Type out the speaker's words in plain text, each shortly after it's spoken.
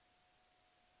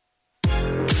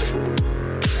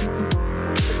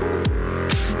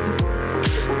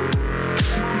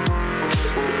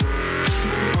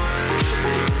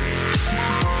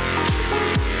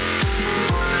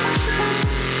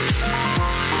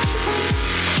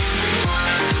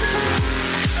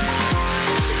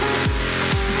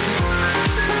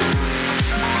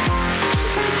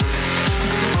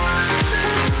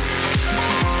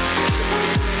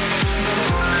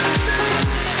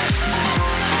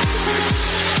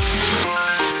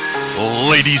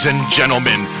Ladies and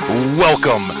gentlemen,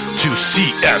 welcome to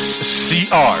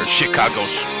CSCR Chicago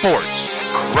Sports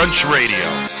Crunch Radio.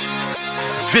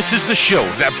 This is the show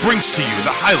that brings to you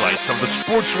the highlights of the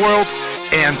sports world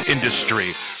and industry,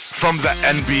 from the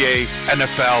NBA,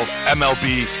 NFL,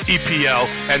 MLB, EPL,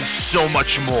 and so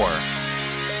much more.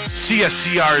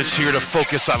 CSCR is here to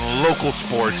focus on local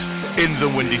sports in the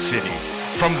Windy City,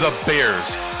 from the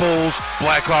Bears, Bulls,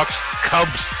 Blackhawks,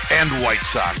 Cubs, and White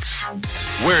Sox.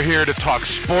 We're here to talk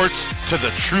sports to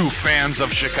the true fans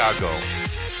of Chicago.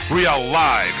 We are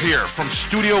live here from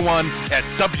Studio One at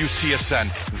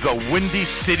WCSN, the Windy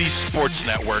City Sports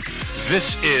Network.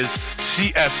 This is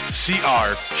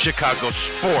CSCR Chicago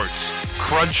Sports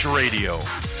Crunch Radio.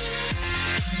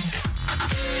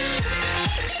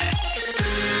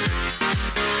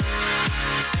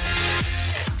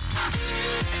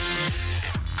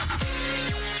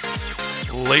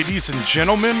 Ladies and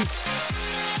gentlemen,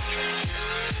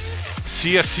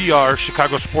 CSCR,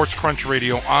 Chicago Sports Crunch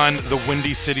Radio on the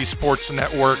Windy City Sports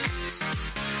Network,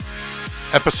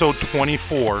 episode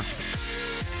 24.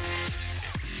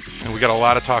 And we got a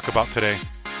lot to talk about today.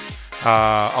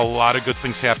 A lot of good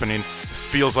things happening. It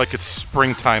feels like it's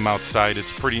springtime outside.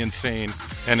 It's pretty insane.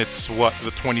 And it's, the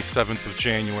 27th of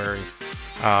January.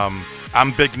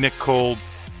 I'm Big Nick Cold.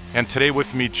 And today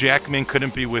with me, Jackman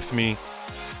couldn't be with me,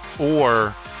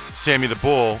 or Sammy the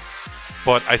Bull,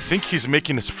 but I think he's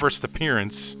making his first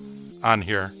appearance on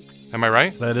here. Am I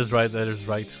right? That is right.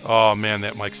 Oh, man,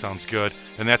 that mic sounds good.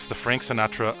 And that's the Frank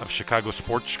Sinatra of Chicago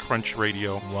Sports Crunch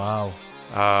Radio. Wow.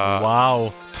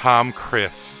 Wow. Tom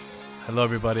Chris. Hello,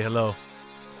 everybody. Hello.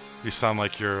 You sound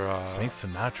like you're... Frank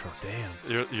Sinatra,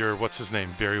 damn. You're, what's his name?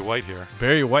 Barry White here.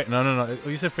 Barry White? No.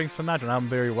 You said Frank Sinatra, and I'm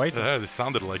Barry White. It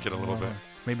sounded like it a little bit.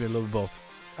 Maybe a little both.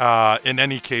 In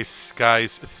any case,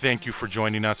 guys, thank you for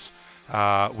joining us.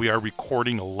 We are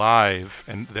recording live,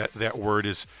 and that word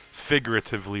is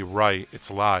figuratively right.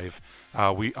 It's live.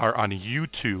 We are on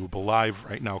YouTube live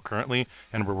right now currently,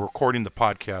 and we're recording the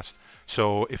podcast.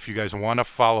 So if you guys want to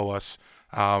follow us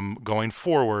going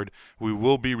forward, we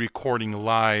will be recording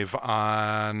live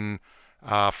on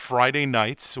Friday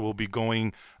nights. We'll be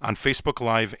going on Facebook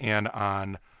Live and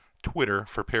on Twitter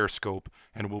for Periscope,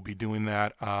 and we'll be doing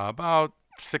that about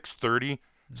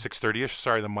 6:30-ish.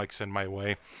 Sorry, the mic's in my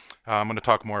way. I'm going to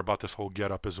talk more about this whole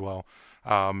get-up as well.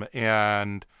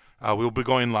 And we'll be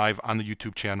going live on the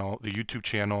YouTube channel. The YouTube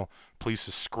channel, please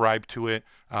subscribe to it.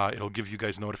 It'll give you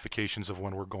guys notifications of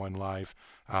when we're going live.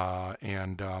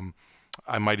 And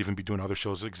I might even be doing other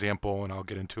shows, example, and I'll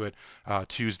get into it.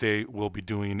 Tuesday, we'll be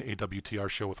doing a WTR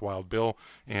show with Wild Bill,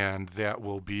 and that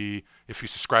will be, if you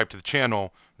subscribe to the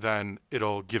channel, then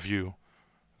it'll give you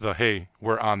the, hey,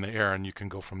 we're on the air, and you can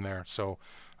go from there. So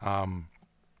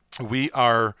we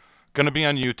are going to be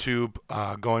on YouTube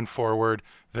going forward.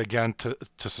 Again, to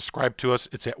subscribe to us,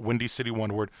 it's at Windy City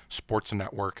One Word Sports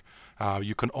Network.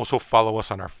 You can also follow us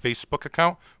on our Facebook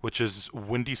account, which is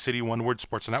Windy City One Word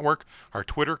Sports Network. Our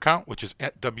Twitter account, which is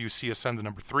at WCSN, the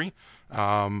number 3.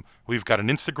 We've got an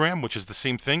Instagram, which is the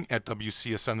same thing, at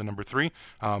WCSN, the number 3.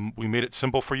 We made it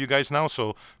simple for you guys now.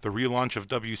 So the relaunch of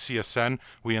WCSN,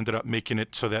 we ended up making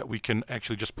it so that we can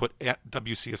actually just put at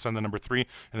WCSN, the number 3,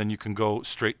 and then you can go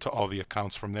straight to all the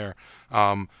accounts from there.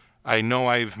 I know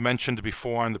I've mentioned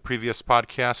before on the previous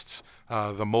podcasts,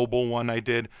 the mobile one I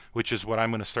did, which is what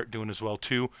I'm going to start doing as well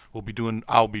too.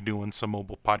 I'll be doing some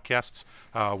mobile podcasts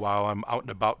while I'm out and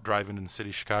about driving in the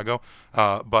city of Chicago.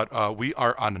 But we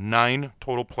are on 9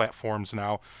 total platforms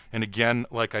now. And again,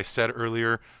 like I said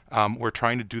earlier, we're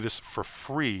trying to do this for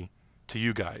free to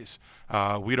you guys.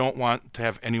 We don't want to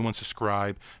have anyone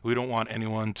subscribe. We don't want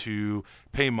anyone to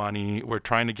pay money. We're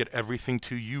trying to get everything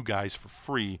to you guys for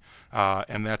free,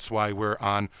 and that's why we're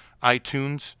on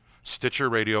iTunes, Stitcher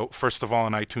Radio. First of all,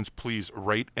 on iTunes, please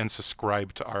rate and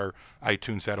subscribe to our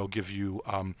iTunes. That'll give you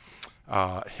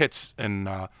hits, and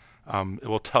it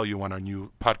will tell you when our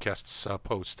new podcasts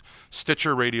post.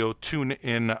 Stitcher Radio,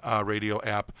 TuneIn Radio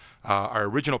app, our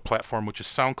original platform, which is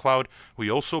SoundCloud. We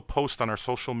also post on our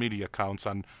social media accounts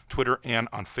on Twitter and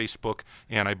on Facebook,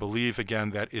 and I believe, again,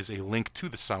 that is a link to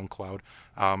the SoundCloud.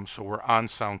 So we're on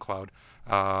SoundCloud.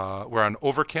 We're on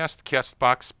Overcast,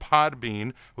 CastBox,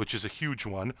 Podbean, which is a huge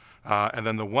one. And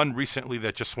then the one recently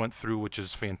that just went through, which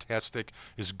is fantastic,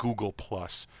 is Google+.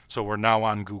 So we're now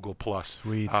on Google+.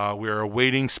 Sweet. We're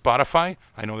awaiting Spotify.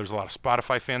 I know there's a lot of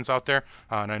Spotify fans out there.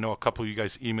 And I know a couple of you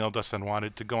guys emailed us and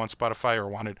wanted to go on Spotify or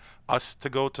wanted us to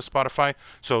go to Spotify.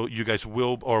 So you guys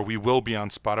will, or we will be on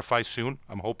Spotify soon,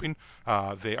 I'm hoping.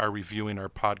 They are reviewing our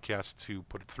podcast to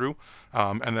put it through.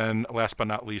 And then last but but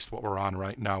not least, what we're on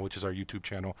right now, which is our YouTube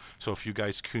channel. So if you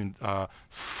guys can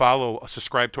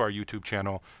subscribe to our YouTube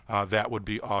channel, that would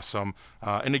be awesome.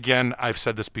 And again, I've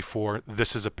said this before,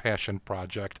 this is a passion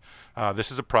project. This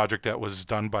is a project that was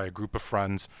done by a group of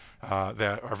friends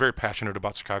that are very passionate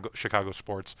about Chicago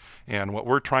sports. And what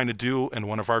we're trying to do, and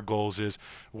one of our goals is,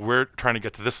 we're trying to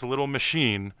get to this little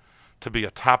machine to be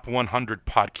a top 100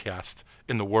 podcast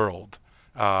in the world.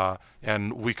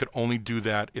 And we could only do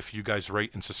that if you guys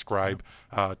rate and subscribe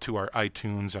to our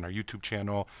iTunes and our YouTube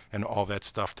channel and all that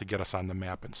stuff to get us on the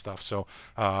map and stuff. So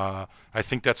I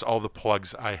think that's all the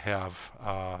plugs I have,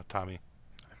 Tommy.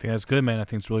 I think that's good, man. I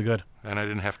think it's really good. And I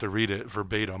didn't have to read it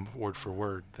verbatim, word for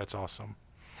word. That's awesome.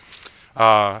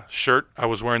 Shirt. I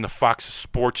was wearing the Fox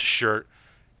Sports shirt.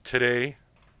 Today,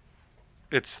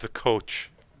 it's the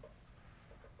coach.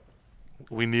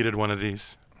 We needed one of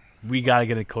these. We got to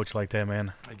get a coach like that,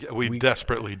 man. We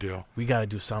desperately do. We got to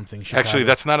do something. Chicago. Actually,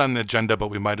 that's not on the agenda, but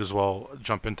we might as well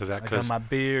jump into that. I got my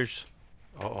beers.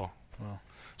 Uh-oh. Well.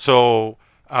 So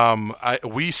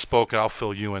we spoke, and I'll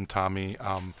fill you in, Tommy,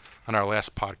 on our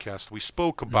last podcast. We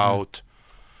spoke about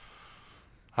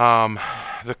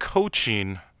the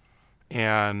coaching,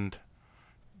 and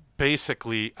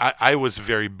basically I was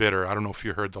very bitter. I don't know if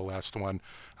you heard the last one.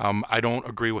 I don't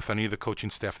agree with any of the coaching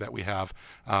staff that we have.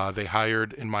 They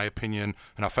hired, in my opinion,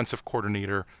 an offensive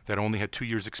coordinator that only had 2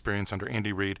 years experience under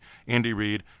Andy Reid. Andy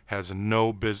Reid has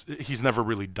no business. He's never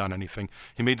really done anything.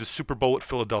 He made the Super Bowl at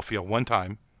Philadelphia one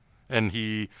time, and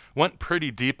he went pretty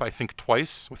deep, I think,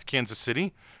 twice with Kansas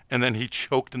City, and then he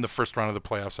choked in the first round of the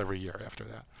playoffs every year after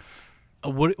that.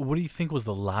 What do you think was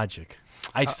the logic?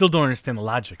 I still don't understand the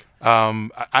logic.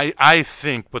 I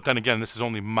think, but then again, this is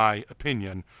only my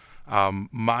opinion.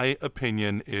 My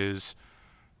opinion is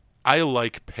I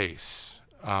like Pace.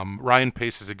 Ryan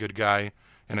Pace is a good guy,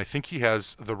 and I think he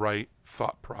has the right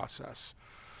thought process.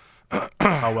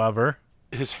 However,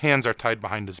 his hands are tied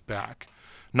behind his back.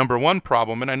 Number one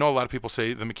problem, and I know a lot of people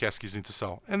say the McCaskies need to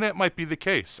sell, and that might be the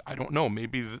case. I don't know.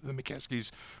 Maybe the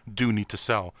McCaskies do need to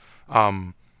sell.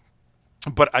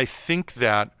 But I think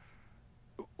that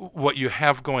what you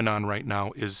have going on right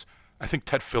now is, I think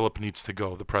Ted Phillips needs to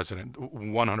go, the president,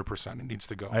 100%. It needs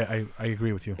to go. I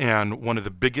agree with you. And one of the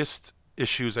biggest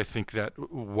issues, I think, that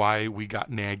why we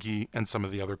got Nagy and some of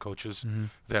the other coaches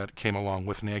that came along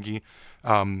with Nagy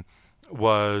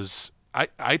was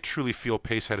I truly feel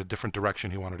Pace had a different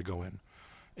direction he wanted to go in.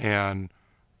 And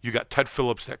you got Ted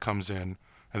Phillips that comes in,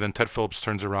 and then Ted Phillips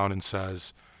turns around and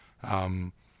says,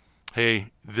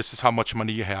 hey, this is how much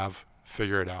money you have.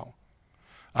 Figure it out.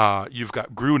 You've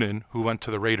got Gruden, who went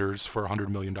to the Raiders for $100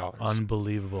 million.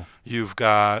 Unbelievable. You've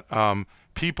got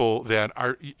people that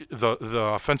are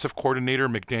the offensive coordinator,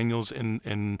 McDaniels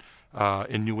in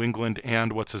New England,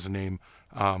 and what's his name?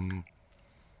 The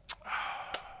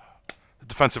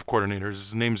defensive coordinator.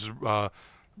 His name's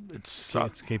it's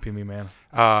escaping me, man.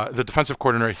 The defensive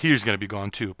coordinator. He's going to be gone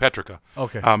too. Petrica.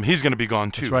 Okay. He's going to be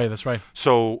gone too. That's right.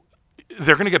 So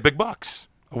they're going to get big bucks.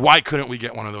 Why couldn't we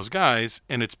get one of those guys?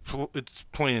 And it's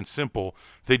plain and simple.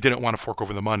 They didn't want to fork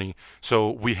over the money. So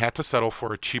we had to settle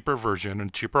for a cheaper version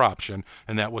and cheaper option,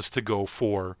 and that was to go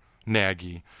for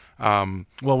Nagy. Well,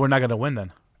 we're not going to win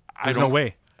then. There's no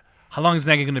way. How long is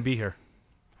Nagy going to be here?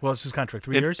 Well, it's his contract.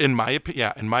 3 years? In my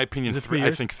opinion,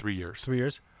 I think 3 years. 3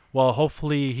 years? Well,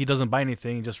 hopefully he doesn't buy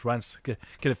anything. He just rents, get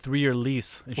a 3-year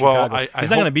lease in Chicago. He's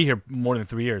not going to be here more than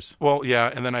 3 years. Well, yeah,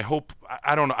 and then I hope –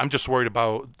 I don't know. I'm just worried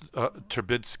about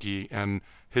Trubisky and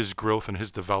his growth and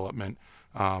his development.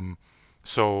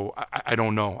 So I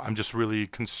don't know. I'm just really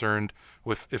concerned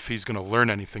with if he's going to learn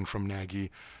anything from Nagy.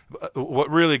 What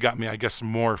really got me, I guess,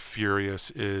 more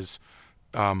furious is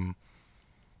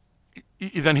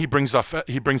then he brings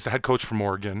the head coach from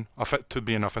Oregon to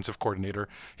be an offensive coordinator.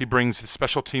 He brings the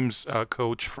special teams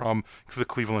coach from the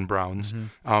Cleveland Browns.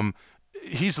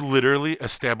 He's literally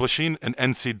establishing an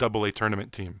NCAA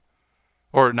tournament team,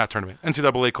 or not tournament,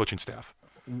 NCAA coaching staff.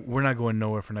 We're not going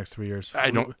nowhere for the next 3 years.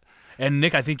 I don't. And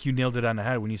Nick, I think you nailed it on the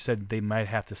head when you said they might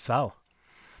have to sell.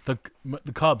 The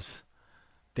Cubs,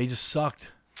 they just sucked.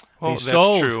 Well,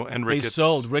 that's true. And Ricketts. They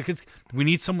sold. Ricketts. We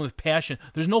need someone with passion.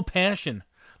 There's no passion.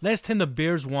 Last time the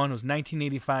Bears won was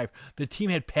 1985. The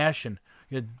team had passion.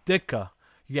 You had Ditka.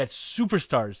 You had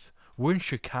superstars. We're in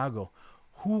Chicago.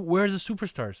 Where are the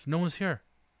superstars? No one's here.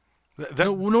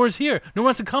 No one's here. No one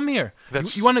wants to come here.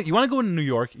 You want to go to New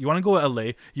York. You want to go to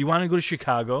L.A. You want to go to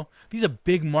Chicago. These are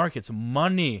big markets.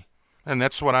 Money. And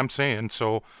that's what I'm saying.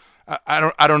 So I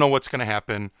don't know what's going to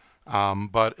happen.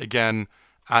 But again,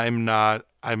 I'm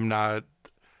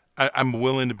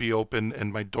willing to be open,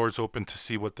 and my door's open to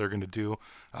see what they're going to do.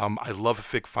 I love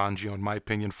Vic Fangio. In my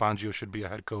opinion, Fangio should be a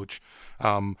head coach.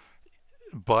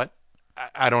 but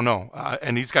I don't know.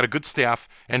 And he's got a good staff,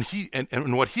 and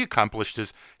and what he accomplished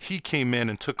is he came in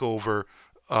and took over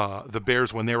the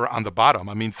Bears when they were on the bottom.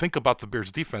 I mean, think about the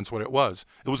Bears defense, what it was.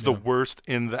 It was the worst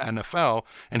in the NFL,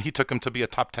 and he took them to be a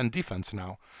top 10 defense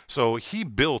now. So he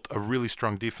built a really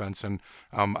strong defense, and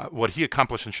what he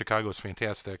accomplished in Chicago is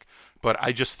fantastic. But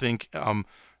I just think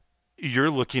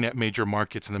you're looking at major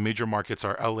markets, and the major markets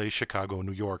are LA, Chicago,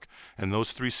 New York, and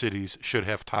those three cities should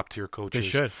have top-tier coaches. They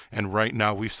should. And right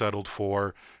now we settled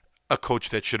for a coach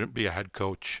that shouldn't be a head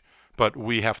coach, but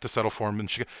we have to settle for him in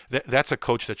Chicago. That's a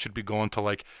coach that should be going to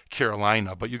like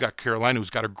Carolina, but you got Carolina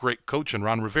who's got a great coach in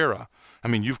Ron Rivera. I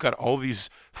mean, you've got all these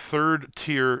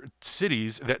third-tier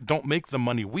cities that don't make the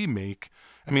money we make.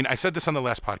 I mean, I said this on the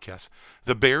last podcast.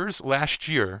 The Bears last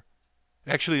year,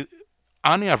 actually,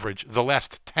 on average, the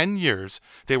last 10 years,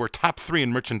 they were top 3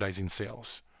 in merchandising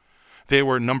sales. They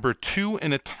were number 2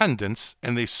 in attendance,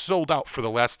 and they sold out for the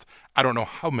last, I don't know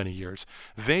how many years.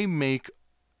 They make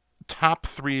top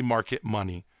 3 market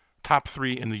money, top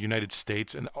 3 in the United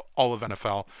States and all of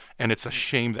NFL, and it's a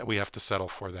shame that we have to settle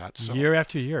for that. So, year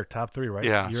after year, top 3, right?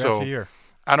 Yeah. Year So after year.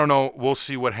 I don't know. We'll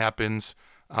see what happens.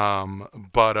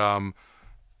 But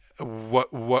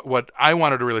what I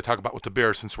wanted to really talk about with the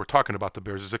Bears, since we're talking about the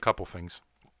Bears, is a couple things.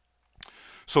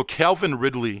 So Calvin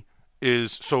Ridley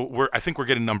I think we're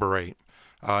getting number 8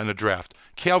 in the draft.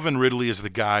 Calvin Ridley is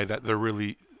the guy that they're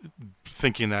really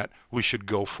thinking that we should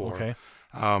go for. Okay.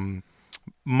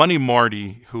 Money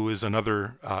Marty, who is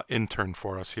another intern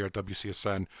for us here at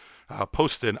WCSN,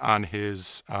 posted on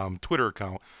his Twitter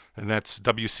account, and that's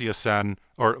WCSN,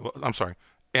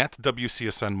 at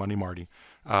WCSN Money Marty.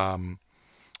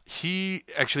 He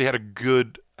actually had a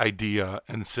good idea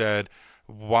and said,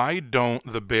 why don't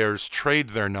the Bears trade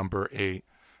their number 8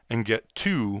 and get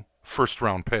 2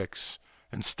 first-round picks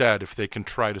instead if they can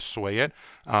try to sway it?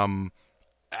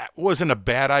 That wasn't a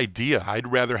bad idea. I'd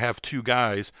rather have 2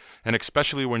 guys, and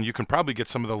especially when you can probably get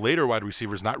some of the later wide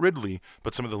receivers, not Ridley,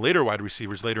 but some of the later wide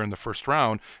receivers later in the first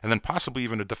round, and then possibly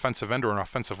even a defensive end or an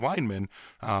offensive lineman,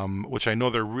 which I know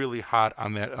they're really hot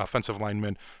on that offensive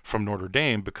lineman from Notre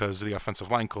Dame because the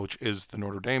offensive line coach is the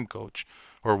Notre Dame coach,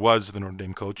 or was the Notre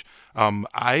Dame coach.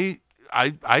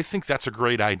 I think that's a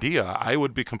great idea. I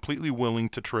would be completely willing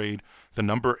to trade the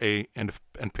number 8,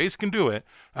 and Pace can do it,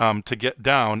 to get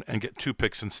down and get 2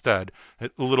 picks instead. A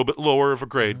little bit lower of a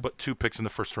grade, but 2 picks in the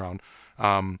first round.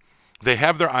 They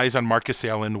have their eyes on Marcus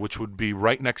Allen, which would be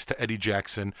right next to Eddie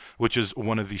Jackson, which is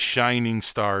one of the shining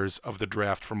stars of the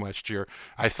draft from last year.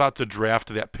 I thought the draft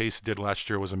that Pace did last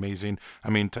year was amazing. I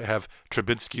mean, to have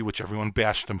Trubisky, which everyone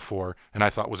bashed him for, and I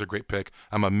thought was a great pick.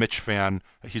 I'm a Mitch fan.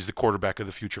 He's the quarterback of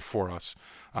the future for us.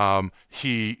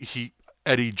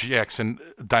 Eddie Jackson,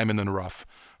 diamond in the rough.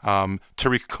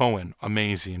 Tariq Cohen,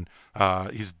 amazing.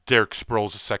 He's Derek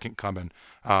Sproles' second coming.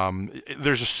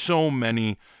 There's just so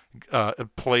many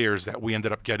players that we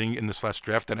ended up getting in this last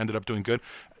draft that ended up doing good.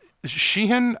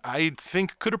 Sheehan, I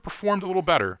think, could have performed a little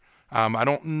better. I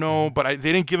don't know, but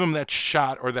they didn't give him that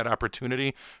shot or that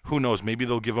opportunity. Who knows? Maybe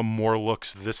they'll give him more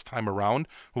looks this time around.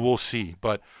 We'll see.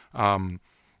 But I'm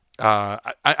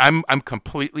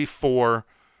completely for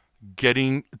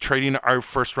trading our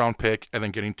first round pick and then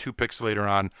getting 2 picks later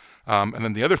on. And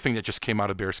then the other thing that just came out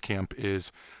of Bears camp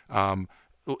is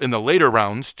in the later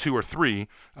rounds, 2 or 3,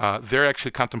 they're actually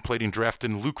contemplating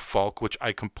drafting Luke Falk, which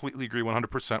I completely agree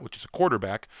 100%, which is a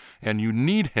quarterback, and you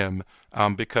need him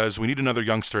because we need another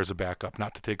youngster as a backup,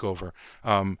 not to take over.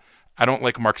 I don't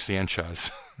like Mark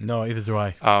Sanchez. No, either do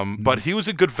I. But he was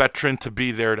a good veteran to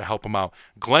be there to help him out.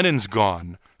 Glennon's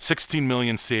gone. $16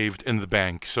 million saved in the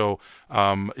bank. So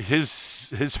his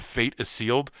fate is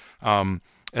sealed.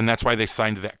 And that's why they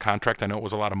signed that contract. I know it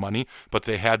was a lot of money, but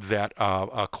they had that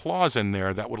a clause in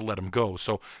there that would let him go.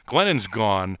 So Glennon's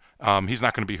gone. He's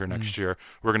not going to be here next year.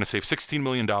 We're going to save $16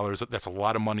 million. That's a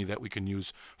lot of money that we can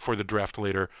use for the draft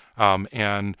later.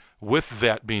 And with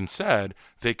that being said,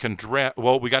 they can draft.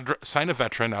 Well, we got to sign a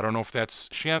veteran. I don't know if that's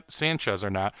Sanchez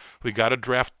or not. We got to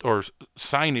draft or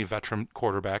sign a veteran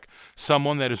quarterback,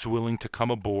 someone that is willing to come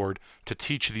aboard to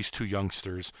teach these 2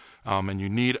 youngsters. And you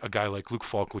need a guy like Luke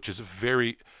Falk, which is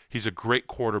he's a great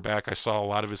quarterback. I saw a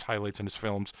lot of his highlights in his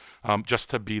films,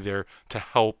 just to be there to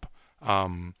help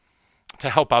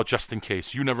out just in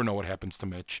case. You never know what happens to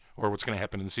Mitch or what's going to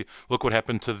happen in the season. Look what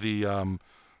happened to the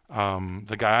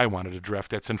guy I wanted to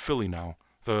draft that's in Philly now,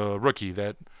 the rookie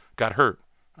that got hurt,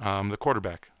 the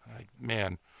quarterback.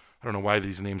 Man, I don't know why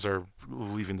these names are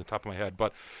leaving the top of my head.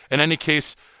 But in any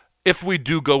case, if we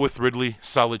do go with Ridley,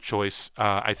 solid choice.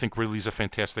 I think Ridley's a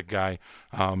fantastic guy.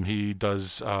 He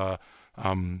does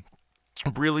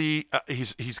really,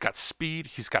 he's got speed,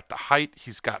 he's got the height,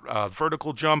 he's got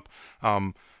vertical jump.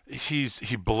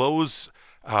 He blows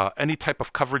any type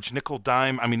of coverage nickel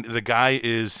dime. I mean, the guy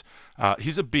is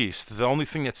he's a beast. The only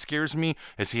thing that scares me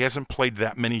is he hasn't played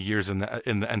that many years in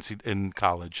in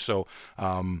college. So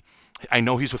I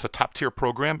know he's with a top tier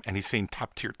program, and he's seeing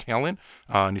top tier talent,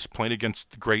 and he's playing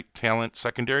against great talent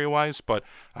secondary wise. But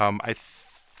I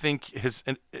think his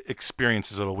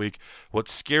experience is a little weak. What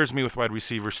scares me with wide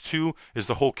receivers too is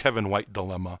the whole Kevin White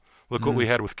dilemma. Look what we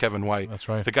had with Kevin White. That's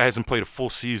right. The guy hasn't played a full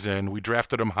season. We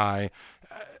drafted him high.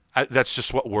 That's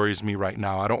just what worries me right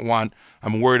now.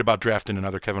 I'm worried about drafting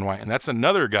another Kevin White, and that's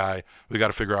another guy we got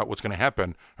to figure out what's going to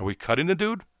happen. Are we cutting the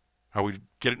dude? Are we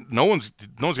getting? No one's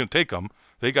going to take him.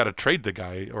 They got to trade the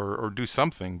guy or do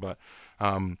something. But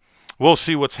we'll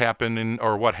see what's happening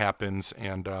or what happens,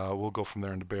 and we'll go from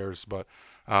there into Bears. But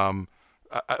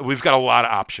we've got a lot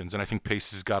of options, and I think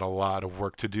Pace has got a lot of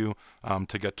work to do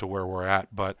to get to where we're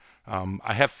at. But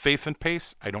I have faith in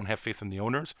Pace. I don't have faith in the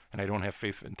owners, and I don't have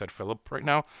faith in Ted Phillip right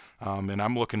now. And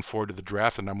I'm looking forward to the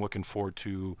draft, and I'm looking forward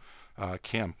to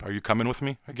camp. Are you coming with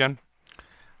me again?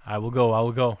 I will go.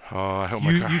 I hope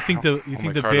You think the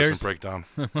car Bears doesn't break down.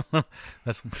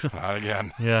 That's Not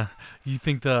again. yeah. You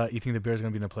think the Bears are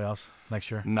going to be in the playoffs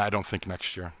next year? No, I don't think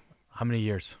next year. How many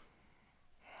years?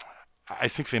 I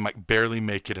think they might barely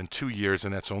make it in 2 years,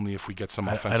 and that's only if we get some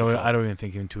offensive. I don't even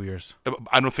think in 2 years.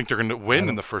 I don't think they're going to win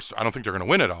in the first. I don't think they're going to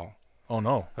win it all. Oh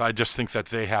no. I just think that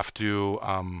they have to.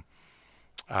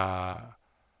 I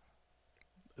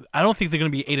don't think they're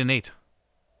going to be 8-8.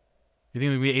 You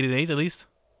think they'll be 8-8 at least?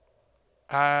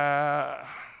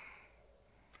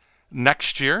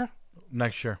 Next year?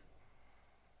 Next year.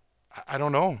 I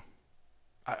don't know.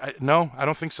 No, I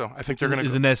don't think so. I think they're going to.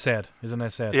 Isn't that sad?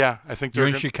 Yeah, I think You're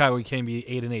they're in Chicago. You can't be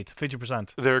 8-8,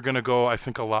 50%. They're going to go. I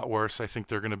think a lot worse. I think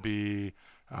they're going to be.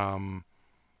 They're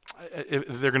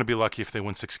going to be lucky if they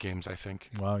win 6 games. I think.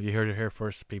 Wow, you heard it here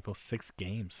first, people. 6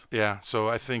 games. Yeah, so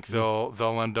I think they'll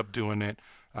end up doing it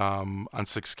on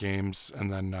 6 games,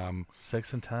 and then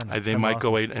 6 and 10. They 10 might losses.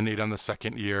 go 8-8 on the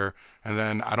second year, and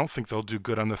then I don't think they'll do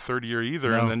good on the third year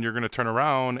either. No. And then you're going to turn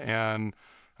around, and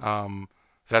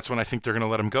that's when I think they're going to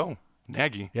let him go,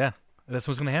 Nagy. Yeah, that's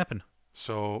what's going to happen.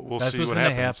 So we'll That's see what's what going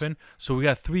to happens. happen. So we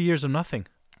got 3 years of nothing.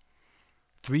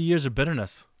 3 years of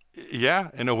bitterness. Yeah,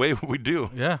 in a way we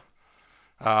do. Yeah.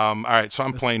 All right, so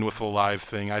I'm playing with the live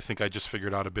thing. I think I just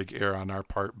figured out a big error on our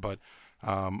part, but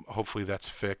hopefully that's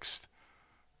fixed.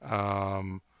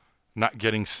 Not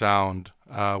getting sound.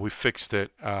 We fixed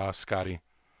it, Scotty.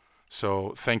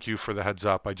 So thank you for the heads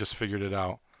up. I just figured it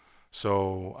out.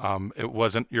 So it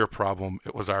wasn't your problem.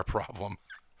 It was our problem.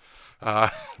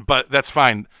 But that's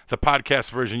fine. The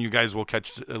podcast version, you guys will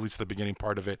catch at least the beginning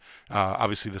part of it.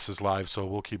 Obviously, this is live, so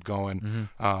we'll keep going.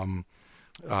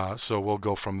 So we'll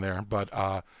go from there. But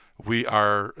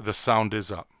the sound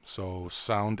is up. So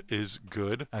sound is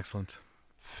good. Excellent.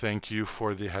 Thank you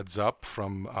for the heads up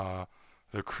from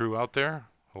the crew out there.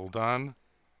 Hold on.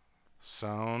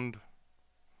 Sound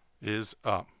is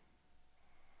up.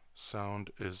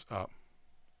 Sound is up.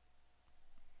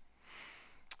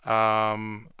 All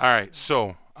right.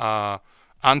 So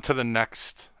on to the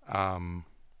next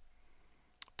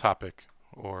topic.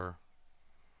 Or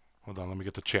hold on. Let me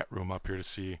get the chat room up here to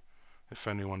see if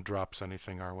anyone drops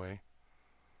anything our way.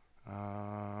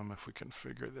 If we can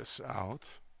figure this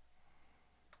out.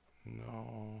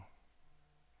 No.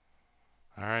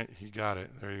 All right, he got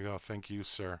it. There you go. Thank you,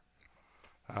 sir.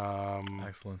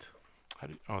 Excellent.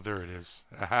 There it is.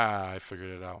 Aha, I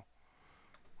figured it out.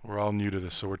 We're all new to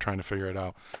this, so we're trying to figure it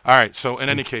out. All right, so in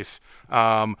any case,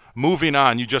 moving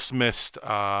on, you just missed,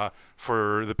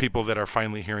 for the people that are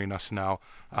finally hearing us now,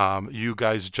 you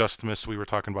guys just missed, we were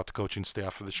talking about the coaching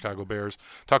staff of the Chicago Bears,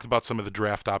 talked about some of the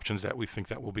draft options that we think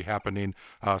that will be happening,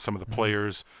 some of the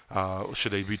players,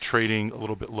 should they be trading a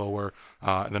little bit lower,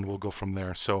 and then we'll go from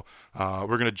there. So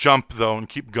we're going to jump, though, and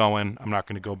keep going. I'm not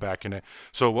going to go back in it.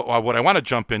 So what I want to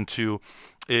jump into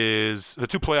is the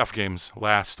 2 playoff games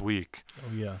last week.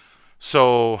 Oh, yes.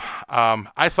 So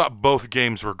I thought both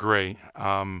games were great.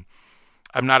 I'm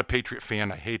not a Patriot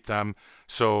fan. I hate them.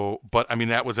 But I mean,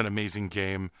 that was an amazing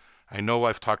game. I know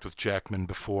I've talked with Jackman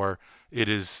before. It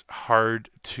is hard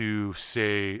to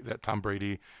say that Tom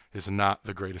Brady is not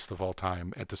the greatest of all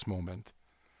time at this moment.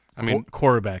 I mean,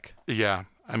 quarterback. Yeah.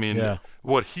 I mean,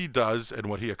 what he does and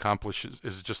what he accomplishes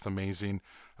is just amazing.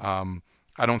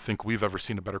 I don't think we've ever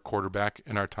seen a better quarterback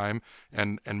in our time.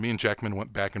 And me and Jackman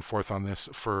went back and forth on this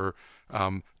for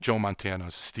Joe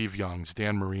Montana's, Steve Young's,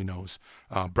 Dan Marino's,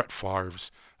 Brett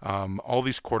Favre's, all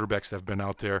these quarterbacks that have been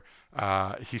out there.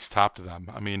 He's topped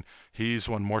them. I mean, he's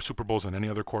won more Super Bowls than any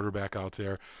other quarterback out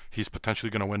there. He's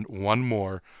potentially going to win one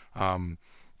more. And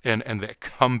that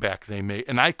comeback they made,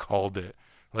 and I called it.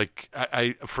 Like,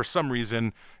 I for some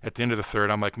reason, at the end of the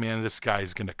third, I'm like, man, this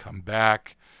guy's going to come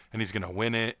back, and he's going to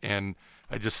win it. And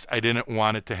I didn't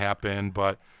want it to happen,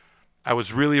 but I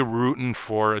was really rooting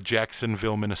for a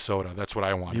Jacksonville, Minnesota. That's what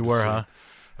I wanted to see. You were, huh?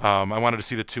 I wanted to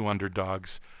see the two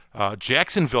underdogs.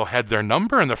 Jacksonville had their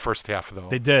number in the first half, though.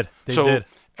 They did. They did.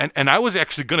 And I was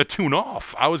actually going to tune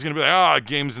off. I was going to be like,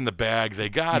 game's in the bag. They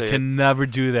got it. You can never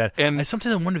do that. And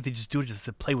sometimes I wonder if they just do it just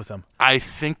to play with them. I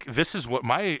think this is what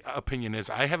my opinion is.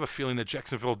 I have a feeling that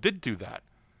Jacksonville did do that.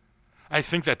 I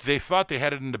think that they thought they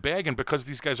had it in the bag, and because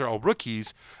these guys are all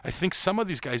rookies, I think some of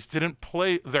these guys didn't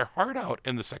play their heart out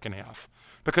in the second half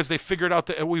because they figured out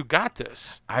that we got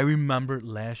this. I remember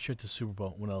last year at the Super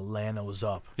Bowl when Atlanta was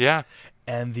up. Yeah.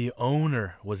 And the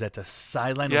owner was at the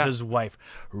sideline Yeah. with his wife,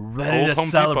 ready Old to Home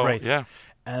celebrate. Depot, yeah.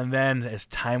 And then as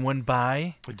time went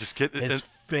by, Just get his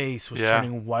face was Yeah.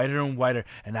 turning whiter and whiter.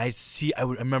 And I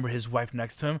remember his wife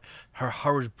next to him. Her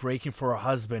heart was breaking for her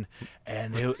husband,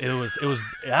 and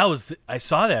I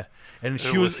saw that, and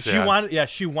she sad.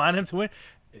 wanted him to win.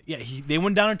 Yeah, they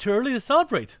went down too early to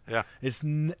celebrate. Yeah. It's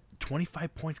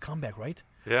 25 points comeback, right?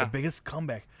 Yeah. The biggest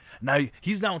comeback. Now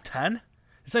he's down 10.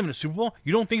 It's not even a Super Bowl.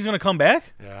 You don't think he's gonna come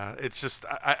back? Yeah, it's just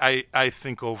I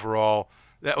think overall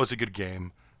that was a good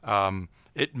game.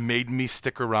 It made me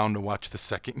stick around to watch the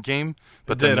second game,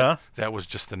 but It did, then huh? that was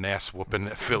just an ass whooping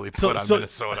that Philly put on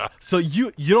Minnesota. So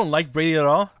you don't like Brady at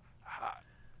all?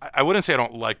 I wouldn't say I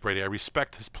don't like Brady. I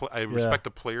respect I respect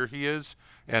the player he is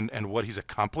and what he's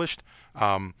accomplished.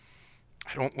 I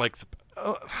don't like the.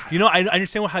 I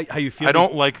understand how you feel. I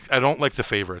don't like the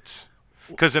favorites.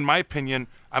 Because in my opinion,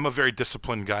 I'm a very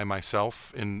disciplined guy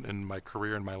myself in my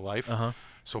career and my life. Uh-huh.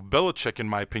 So Belichick, in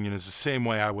my opinion, is the same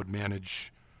way I would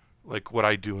manage like what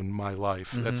I do in my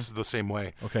life. Mm-hmm. That's the same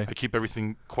way. Okay. I keep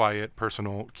everything quiet,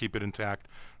 personal, keep it intact.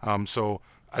 So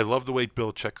I love the way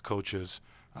Belichick coaches.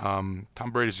 Tom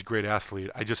Brady's a great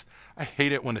athlete. I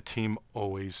hate it when a team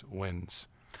always wins.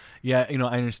 Yeah,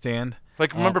 I understand.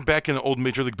 Like, remember back in the old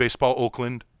Major League Baseball,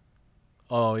 Oakland?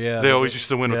 Oh yeah. They always used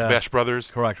to win with the yeah. Bash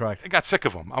Brothers. Correct. I got sick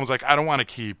of them. I was like, I don't want to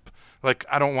keep. Like,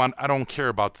 I don't care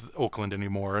about Oakland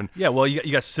anymore. And Yeah, well,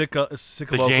 you got sick of the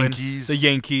Oakland, Yankees. the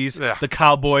Yankees, Yeah. the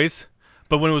Cowboys.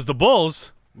 But when it was the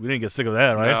Bulls, we didn't get sick of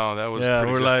that, right? No, that was yeah.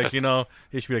 pretty We're good. like,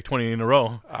 it should be like 20 in a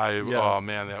row. Oh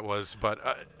man, that was. But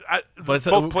But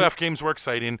both playoff games were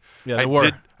exciting. Yeah, they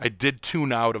were. I did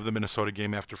tune out of the Minnesota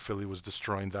game after Philly was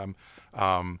destroying them.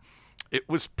 It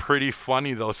was pretty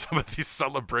funny though. Some of these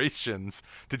celebrations.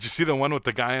 Did you see the one with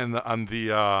the guy on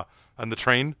the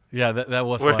train? Yeah, that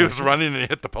was Where funny. he was running and he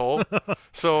hit the pole.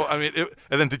 So I mean,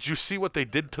 and then did you see what they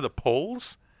did to the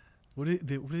poles? What did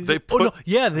they They do? put Oh, no.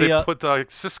 Yeah, they put the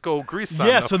Cisco grease on.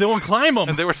 yeah, them, so they won't climb them.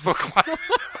 and they were still climbing.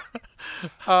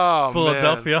 Oh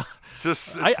Philadelphia. man.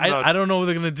 Just I it's nuts. don't know what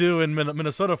they're gonna do in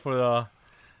Minnesota for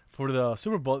the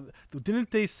Super Bowl.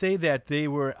 Didn't they say that they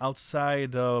were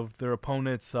outside of their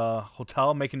opponent's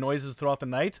hotel making noises throughout the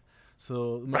night?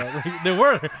 So they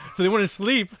were. So they wouldn't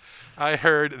sleep. I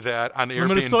heard that on Airbnb.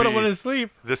 Minnesota wouldn't sleep.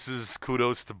 This is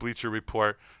kudos to Bleacher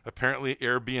Report. Apparently,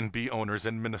 Airbnb owners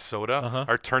in Minnesota Uh-huh.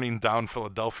 are turning down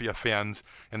Philadelphia fans,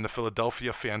 and the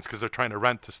Philadelphia fans, because they're trying to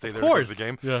rent to stay there to course. the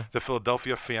game. Yeah. The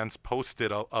Philadelphia fans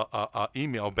posted a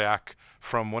email back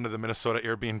from one of the Minnesota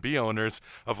Airbnb owners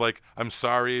of like, I'm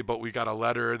sorry, but we got a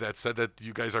letter that said that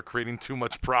you guys are creating too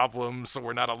much problems, so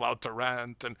we're not allowed to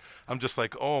rent. And I'm just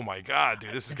like, oh my god,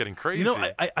 dude, this is getting crazy.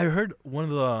 I heard one of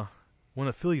the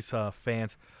Phillies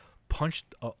fans punched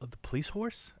the police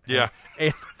horse. Yeah.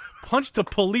 And punched the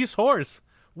police horse.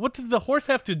 What did the horse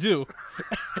have to do?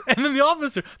 And then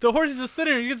the horse is just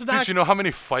sitting there. He gets knocked. Did you know how many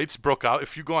fights broke out?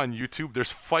 If you go on YouTube,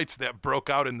 there's fights that broke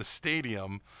out in the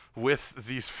stadium with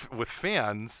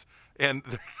fans, and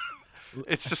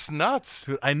it's just nuts.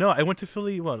 Dude, I know. I went to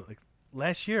Philly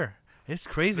last year. It's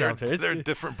crazy out there. They're a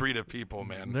different breed of people,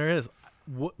 man. There is.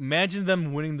 Imagine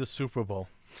them winning the Super Bowl.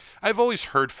 I've always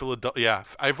heard Philadelphia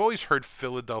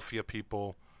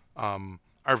people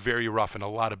are very rough in a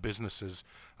lot of businesses.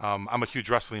 I'm a huge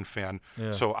wrestling fan,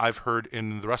 Yeah. so I've heard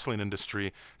in the wrestling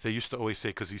industry, they used to always say,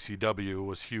 because ECW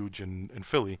was huge in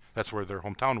Philly, that's where their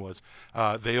hometown was,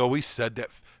 they always said that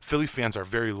Philly fans are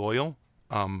very loyal,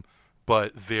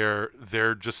 but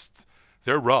they're just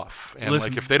they're rough, and Listen-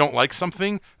 like if they don't like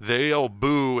something, they'll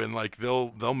boo and like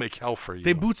they'll make hell for you.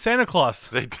 They boot Santa Claus.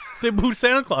 They They boot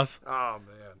Santa Claus. oh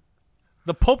man,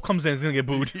 The Pope comes in, he's gonna get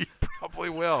booed. he probably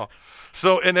will.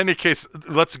 So in any case,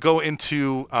 let's go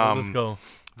into Let's go.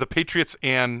 the Patriots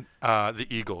and the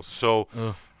Eagles. So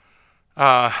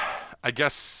Ugh. I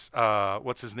guess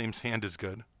what's his name's hand is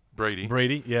good, Brady.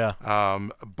 Brady, yeah.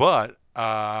 But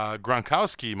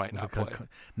Gronkowski might not play.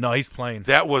 No, he's playing.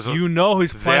 That was You know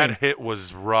he's playing. that hit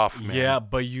was rough, man. Yeah,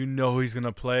 but you know he's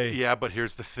gonna play. Yeah, but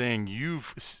here's the thing: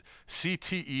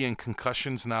 CTE and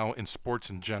concussions now in sports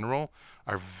in general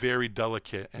are very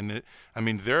delicate, and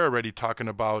they're already talking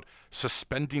about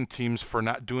suspending teams for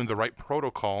not doing the right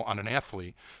protocol on an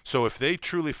athlete. So if they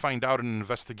truly find out in an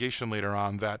investigation later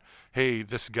on that, hey,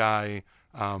 this guy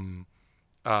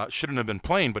shouldn't have been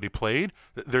playing, but he played,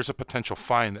 there's a potential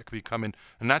fine that could be coming,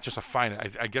 and not just a fine.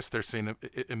 I guess they're saying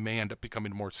it may end up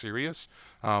becoming more serious,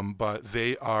 but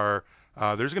they are.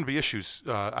 There's going to be issues.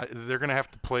 They're going to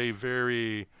have to play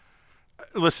very.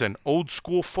 Listen, old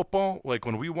school football, like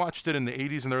when we watched it in the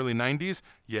 80s and the early 90s,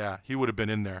 yeah, he would have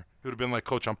been in there. He would have been like,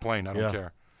 Coach, I'm playing. I don't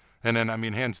care. And then,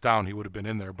 hands down, he would have been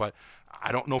in there. But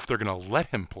I don't know if they're going to let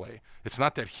him play. It's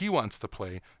not that he wants to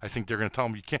play. I think they're going to tell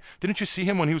him you can't. Didn't you see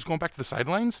him when he was going back to the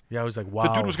sidelines? Yeah, I was like, wow. The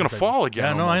dude was going to fall again.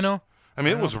 Yeah, no, almost. I know.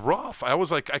 It was rough. I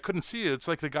was like, I couldn't see it. It's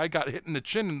like the guy got hit in the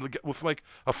chin with like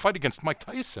a fight against Mike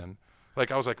Tyson.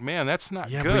 Like I was like, man, that's not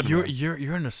Yeah, good. but man.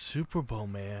 you're in a Super Bowl,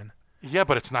 man. Yeah,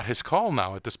 but it's not his call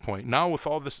now at this point. Now with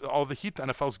all the heat the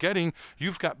NFL's getting,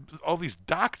 you've got all these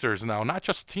doctors now, not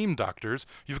just team doctors.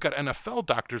 You've got NFL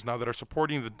doctors now that are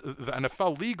supporting the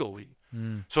NFL legally.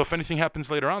 So if anything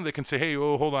happens later on, they can say, hey,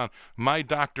 oh, hold on. My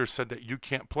doctor said that you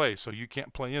can't play, so you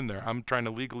can't play in there. I'm trying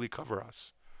to legally cover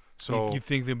us. So You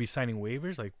think they'll be signing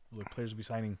waivers? Like players will be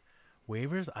signing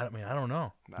waivers? I don't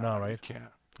know. No, you right?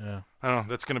 can't. Yeah. I don't know.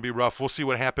 That's going to be rough. We'll see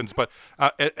what happens. But,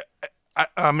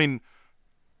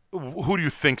 who do you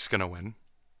think's going to win?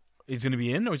 He's going to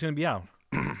be in or he's going to be out?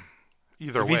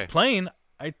 Either If way. he's playing,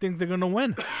 I think they're going to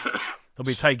win. It'll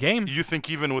be a tight game. You think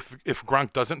even if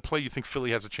Gronk doesn't play, you think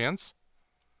Philly has a chance?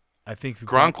 I think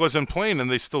Gronk wasn't playing,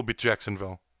 and they still beat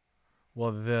Jacksonville.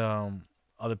 Well, the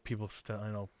other people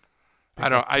still,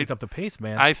 picked up the pace,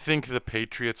 man. I think the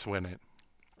Patriots win it.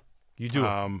 You do.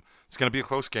 It's going to be a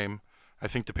close game. I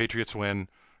think the Patriots win.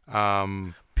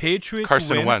 Patriots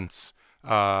Carson win. Wentz.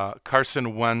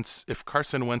 If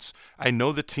Carson Wentz, I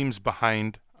know the team's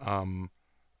behind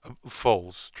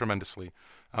Foles tremendously.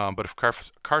 But if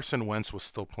Carson Wentz was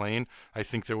still playing, I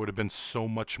think there would have been so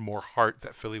much more heart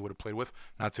that Philly would have played with.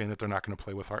 Not saying that they're not going to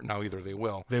play with heart now either. They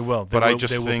will. They will. But I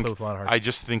just they will think play with a lot of heart. I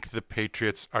just think the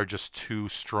Patriots are just too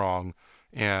strong,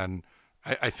 and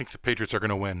I think the Patriots are going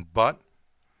to win. But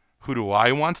who do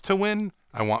I want to win?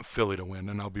 I want Philly to win,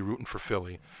 and I'll be rooting for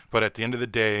Philly. But at the end of the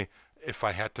day, if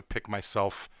I had to pick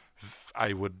myself,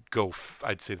 I would go.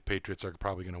 I'd say the Patriots are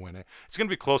probably going to win it. It's going to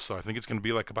be close though. I think it's going to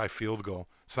be like by field goal.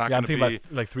 It's not going to be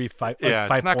like 3-5. yeah.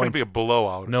 Like It's not going to be a points.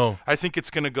 blowout. No. I think it's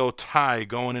going to go tie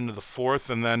going into the fourth,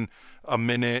 and then a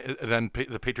minute. Then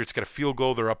the Patriots get a field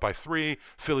goal. They're up by 3.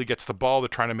 Philly gets the ball. They're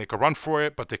trying to make a run for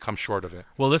it, but they come short of it.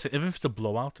 Well, listen, if it's a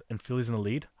blowout and Philly's in the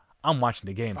lead, I'm watching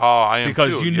the game. Oh, I am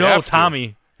because too. you You know have to.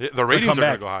 Tommy. The ratings are going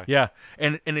come to go high. Yeah,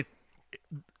 and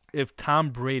if Tom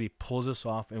Brady pulls this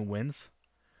off and wins,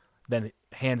 then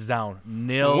hands down,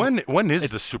 nil. When is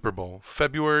the Super Bowl?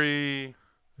 February.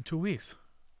 In 2 weeks.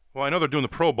 Well, I know they're doing the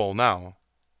Pro Bowl now.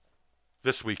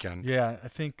 This weekend. Yeah, I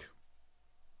think.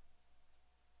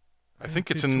 I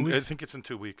think it's 2 in. weeks. I think it's in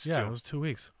 2 weeks Yeah, too. it was 2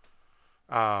 weeks.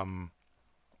 Um.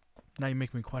 Now you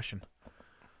make me question.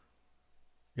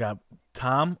 Yeah,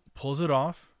 Tom pulls it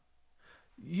off.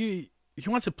 He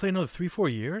wants to play another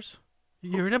 3-4 years.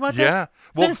 You heard about that? Yeah.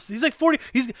 Well, He's like 40.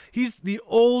 He's the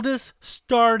oldest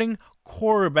starting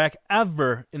quarterback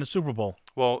ever in a Super Bowl.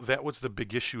 Well, that was the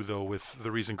big issue, though, with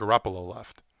the reason Garoppolo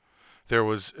left. There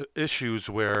was issues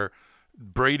where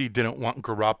Brady didn't want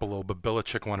Garoppolo, but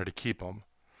Belichick wanted to keep him.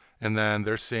 And then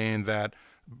they're saying that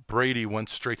Brady went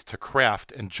straight to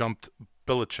Kraft and jumped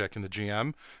Belichick in the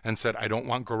GM and said, I don't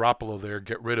want Garoppolo there,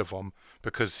 get rid of him,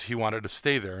 because he wanted to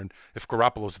stay there. And if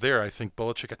Garoppolo's there, I think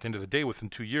Belichick at the end of the day, within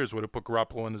 2 years, would have put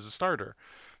Garoppolo in as a starter.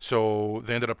 So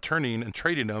they ended up turning and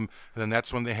trading him, and then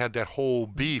that's when they had that whole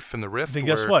beef and the rift. Then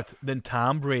guess what? Then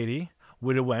Tom Brady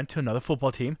would have went to another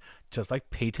football team, just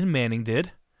like Peyton Manning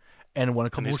did, and won a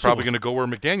couple And he's of probably Super going to go where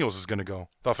McDaniels is going to go,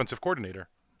 the offensive coordinator.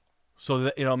 So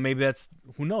that, maybe that's,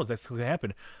 who knows, that's going to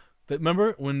happen.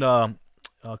 Remember when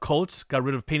Colts got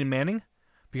rid of Peyton Manning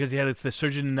because he had the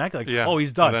surgery in the neck? Like, Yeah. oh,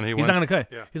 he's done. And then he he's went- not going to cut.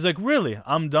 yeah. He's like, really?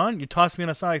 I'm done? You tossed me on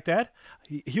a side like that?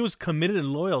 He was committed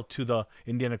and loyal to the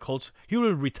Indiana Colts. He would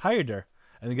have retired there.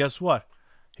 And then guess what?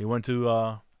 He went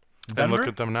to Denver. And look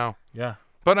at them now. Yeah.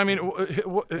 But I mean,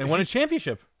 And won a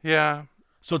championship. yeah.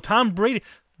 So Tom Brady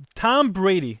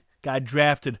got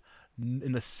drafted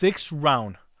in the 6th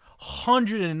round,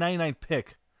 199th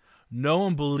pick. No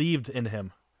one believed in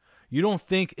him. You don't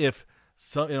think if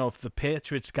the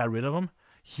Patriots got rid of him,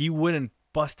 he wouldn't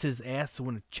bust his ass to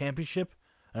win a championship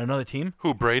on another team?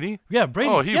 Who, Brady? Yeah, Brady.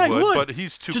 Oh, he yeah, would, but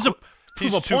he's too Just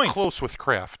he's prove a too point. close with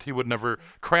Kraft.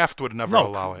 Kraft would never No,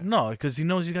 allow it. No, because he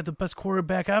knows he got the best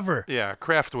quarterback ever. Yeah,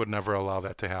 Kraft would never allow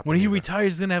that to happen. When he either.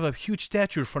 retires, he's going to have a huge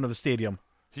statue in front of the stadium.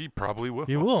 He probably will.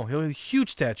 He will. He'll have a huge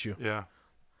statue. Yeah.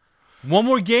 One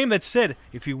more game, that's it.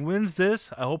 If he wins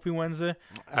this, I hope he wins it.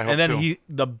 I hope and then too.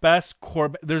 the best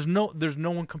quarterback. There's no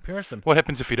one comparison. What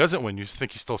happens if he doesn't win? You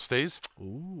think he still stays?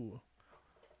 Ooh.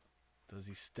 Does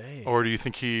he stay? Or do you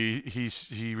think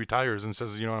he retires and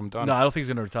says, I'm done? No, I don't think he's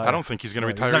going to retire. I don't think he's going to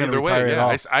No, he's retire not gonna either way. retire at Yeah,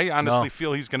 all. I honestly No.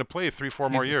 feel he's going to play 3-4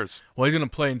 more years. Well, he's going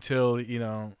to play until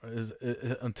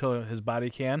until his body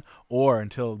can, or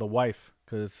until the wife,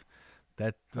 because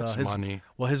That's his money.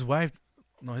 Well, his wife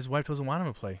doesn't want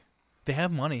him to play. They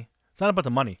have money. It's not about the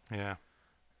money. Yeah.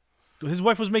 His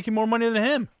wife was making more money than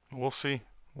him, We'll see.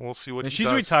 We'll see what and he she's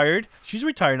does. retired. She's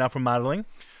retired now from modeling.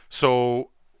 So,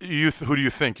 who do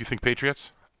you think? You think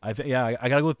Patriots? I think I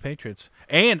gotta go with Patriots.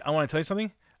 And I want to tell you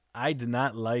something. I did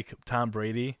not like Tom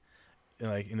Brady,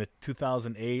 in the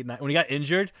 2008 when he got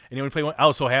injured and he only played one. I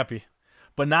was so happy,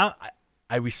 but now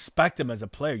I respect him as a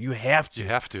player. You have to. You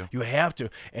have to. You have to.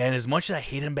 And as much as I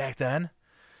hate him back then,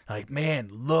 man,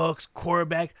 looks,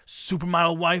 quarterback,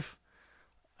 supermodel wife,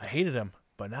 I hated him.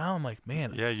 But now I'm like,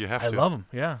 man, Yeah, you have I to. love him.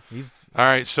 Yeah, he's All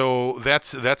right, so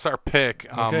that's our pick.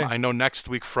 Okay. I know next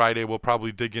week, Friday, we'll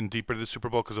probably dig in deeper to the Super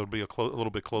Bowl because it'll be a little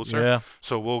bit closer. Yeah.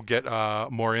 So we'll get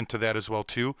more into that as well,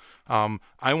 too.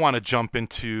 I want to jump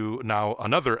into now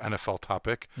another NFL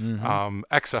topic,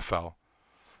 XFL.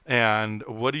 And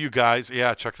what do you guys?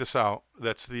 Yeah, check this out.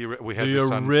 That's we had the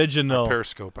this on original.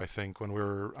 Periscope, I think, when we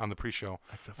were on the pre-show.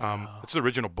 XFL. It's the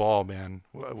original ball, man.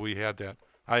 We had that.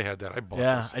 I had that. I bought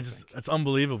Yeah, this. it's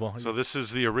unbelievable. So this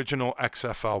is the original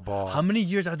XFL ball. How many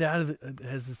years are they out of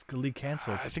has this league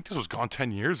canceled? I think this was gone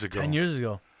 10 years ago. 10 years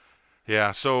ago.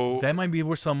 Yeah, so That might be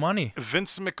worth some money.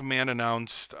 Vince McMahon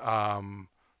announced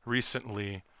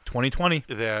recently 2020.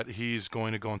 that he's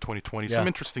going to go in 2020. Yeah. Some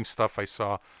interesting stuff I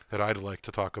saw that I'd like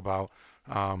to talk about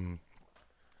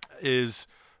is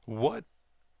what.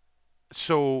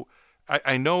 So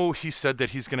I know he said that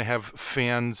he's going to have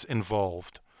fans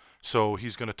involved. So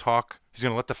he's going to talk. He's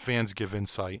going to let the fans give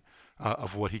insight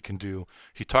of what he can do.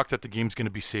 He talked that the game's going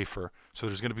to be safer. So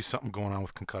there's going to be something going on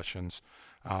with concussions,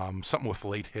 something with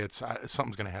late hits.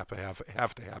 Something's going to have to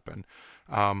happen.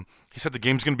 He said the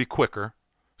game's going to be quicker.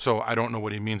 So I don't know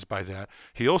what he means by that.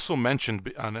 He also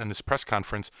mentioned in his press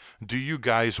conference, do you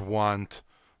guys want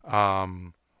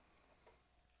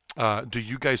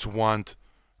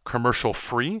commercial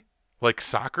free like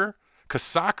soccer? Because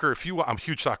soccer, I'm a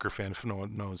huge soccer fan, if no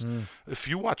one knows. If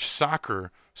you watch soccer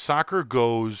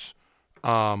goes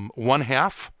one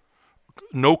half,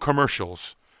 no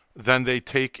commercials. Then they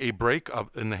take a break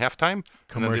in the halftime,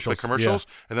 and then they play commercials,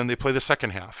 and then they play the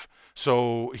second half.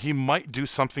 So he might do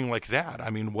something like that. I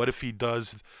mean, what if he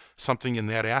does something in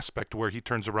that aspect where he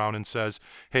turns around and says,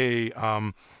 hey,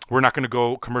 we're not going to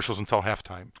go commercials until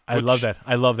halftime. I love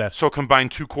that. So combine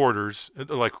 2 quarters,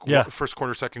 like Yeah. first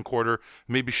quarter, second quarter,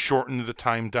 maybe shorten the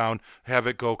time down, have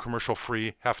it go commercial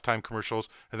free, halftime commercials,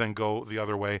 and then go the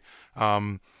other way.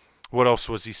 What else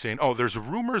was he saying? Oh, there's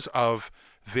rumors of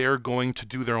they're going to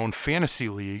do their own fantasy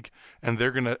league, and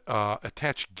they're going to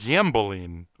attach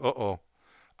gambling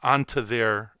onto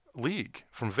their league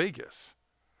from Vegas.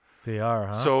 They are,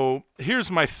 huh? So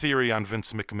here's my theory on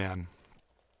Vince McMahon.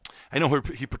 I know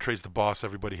he portrays the boss.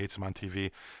 Everybody hates him on TV.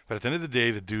 But at the end of the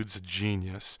day, the dude's a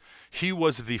genius. He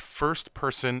was the first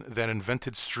person that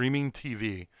invented streaming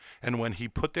TV. And when he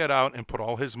put that out and put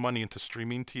all his money into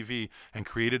streaming TV and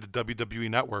created the WWE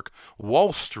Network,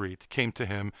 Wall Street came to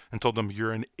him and told him,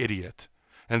 you're an idiot.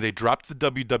 And they dropped the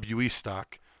WWE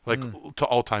stock to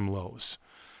all-time lows.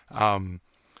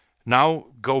 Now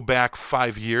go back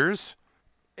 5 years,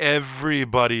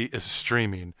 everybody is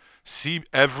streaming.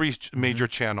 Every major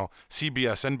channel,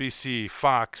 CBS, NBC,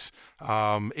 Fox,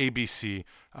 ABC,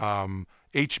 HBO,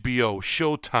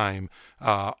 Showtime,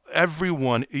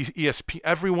 everyone, ESP,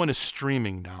 everyone is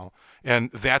streaming now.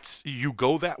 And you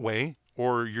go that way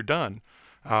or you're done.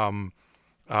 Going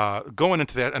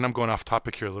into that, and I'm going off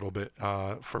topic here a little bit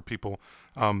for people.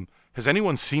 Has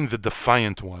anyone seen the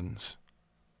Defiant Ones?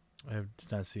 I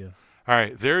did not see it. All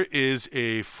right, there is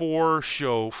a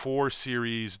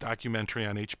 4-series documentary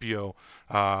on HBO.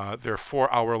 They're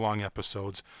 4-hour-long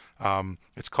episodes.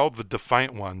 It's called The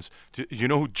Defiant Ones. Do you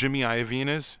know who Jimmy Iovine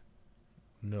is?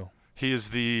 No. He is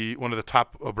one of the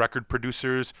top record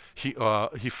producers. He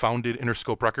founded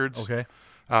Interscope Records. Okay.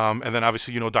 And then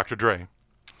obviously Dr. Dre.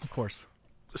 Of course.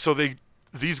 So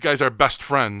these guys are best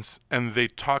friends, and they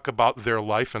talk about their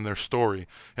life and their story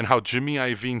and how Jimmy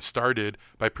Iovine started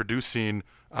by producing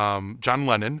John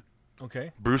Lennon,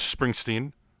 Okay. Bruce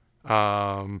Springsteen,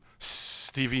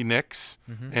 Stevie Nicks,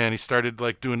 Mm-hmm. and he started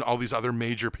like doing all these other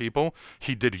major people.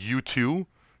 He did U2,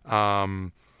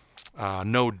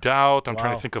 No Doubt. I'm trying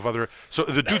Wow. to think of other. So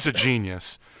the dude's a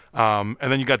genius. And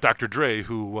then you got Dr. Dre,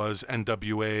 who was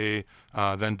NWA,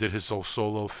 then did his whole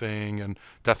solo thing and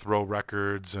Death Row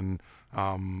Records and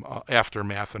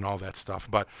Aftermath and all that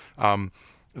stuff. But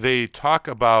they talk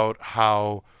about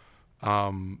how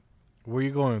Where are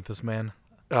you going with this, man?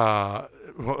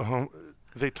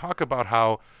 they talk about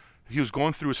how he was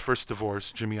going through his first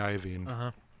divorce, Jimmy Iovine,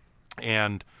 Uh-huh.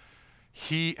 and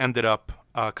he ended up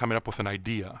coming up with an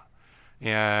idea.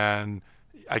 And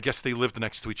I guess they lived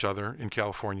next to each other in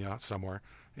California somewhere.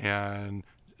 And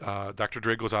Dr.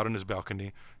 Dre goes out on his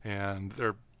balcony, and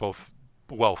they're both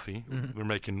wealthy. Mm-hmm. They're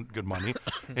making good money.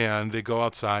 And they go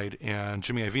outside, and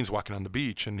Jimmy Iovine's walking on the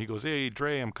beach, and he goes, "Hey,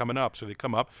 Dre, I'm coming up." So they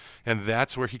come up, and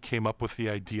that's where he came up with the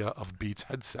idea of Beats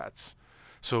headsets.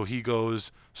 So he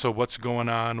goes, "So what's going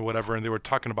on, whatever," and they were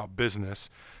talking about business.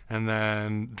 And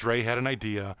then Dre had an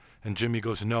idea, and Jimmy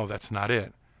goes, "No, that's not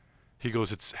it." He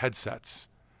goes, "It's headsets."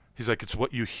 He's like, "It's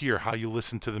what you hear, how you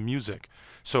listen to the music."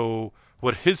 So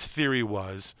what his theory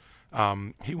was,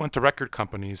 he went to record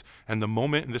companies, and the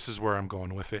moment, and this is where I'm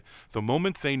going with it, the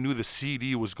moment they knew the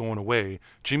CD was going away,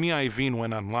 Jimmy Iovine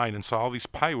went online and saw all these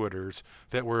pirates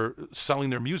that were selling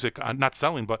their music, not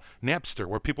selling, but Napster,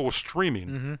 where people were streaming.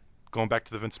 Mm-hmm. Going back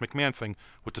to the Vince McMahon thing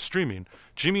with the streaming.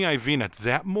 Jimmy Iovine at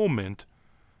that moment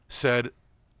said,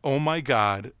 "Oh my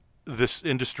God, this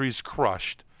industry's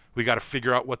crushed. We got to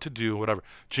figure out what to do, whatever."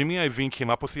 Jimmy Iovine came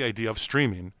up with the idea of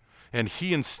streaming, and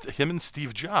him and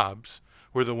Steve Jobs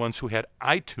were the ones who had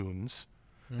iTunes,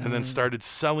 and then started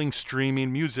selling streaming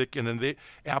music. And then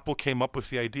Apple came up with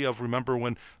the idea of, remember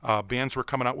when bands were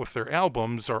coming out with their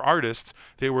albums or artists,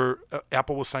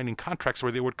 Apple was signing contracts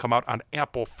where they would come out on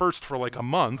Apple first for like a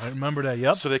month. I remember that.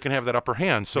 Yep. So they can have that upper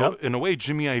hand. So Yep. in a way,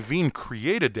 Jimmy Iovine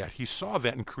created that. He saw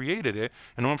that and created it,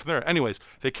 and went from there. Anyways,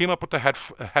 they came up with the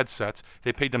headsets.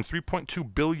 They paid them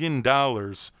 $3.2 billion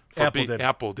for Apple did.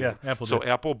 Apple did. Yeah, Apple so did.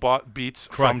 Apple bought Beats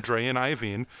from Correct. Dre and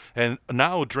Iovine, and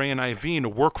now Dre and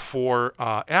Iovine work for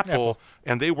Apple,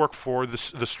 and they work for the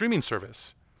streaming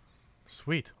service,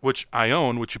 Sweet. which I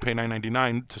own, which you pay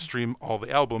 $9.99 to stream all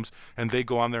the albums, and they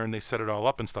go on there and they set it all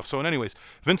up and stuff. So anyways,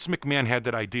 Vince McMahon had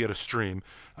that idea to stream.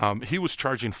 He was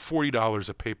charging $40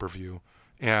 a pay-per-view,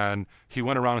 and he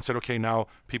went around and said, "Okay, now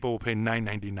people will pay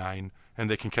 $9.99, and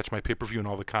they can catch my pay-per-view and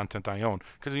all the content I own,"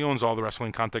 because he owns all the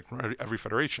wrestling content from every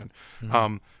federation.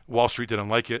 Wall Street didn't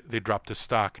like it. They dropped his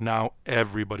stock. Now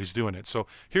everybody's doing it. So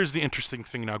here's the interesting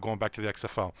thing now, going back to the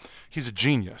XFL. He's a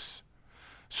genius.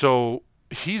 So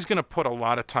he's going to put a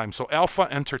lot of time. So Alpha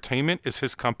Entertainment is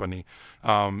his company.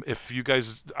 If you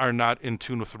guys are not in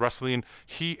tune with wrestling,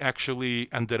 he actually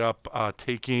ended up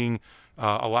taking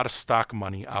a lot of stock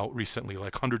money out recently,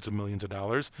 like hundreds of millions of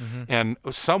dollars. And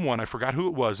someone, I forgot who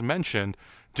it was, mentioned,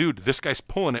 "Dude, this guy's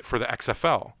pulling it for the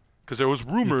XFL." Because there was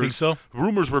rumors. You think so?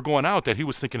 Rumors were going out that he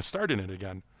was thinking of starting it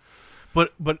again.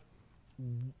 But do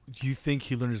you think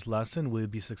he learned his lesson? Will he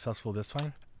be successful this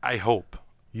time? I hope.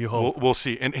 You hope. We'll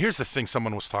see. And here's the thing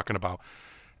someone was talking about.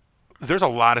 There's a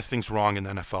lot of things wrong in the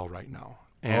NFL right now.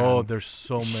 And there's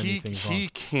so many things wrong. He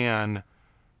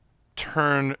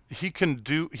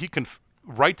can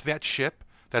right that ship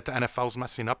that the NFL's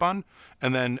messing up on,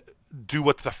 and then do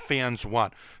what the fans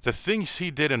want. The things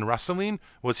he did in wrestling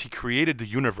was he created the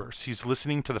universe. He's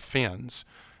listening to the fans.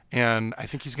 And I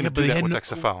think he's going to do that with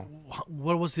XFL.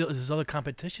 What was his other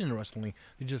competition in wrestling?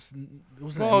 It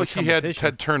wasn't. Well, he had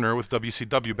Ted Turner with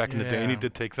WCW back in the day, and he Yeah.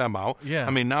 did take them out. Yeah.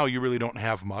 I mean, now you really don't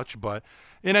have much, but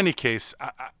in any case,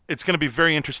 it's going to be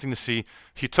very interesting to see.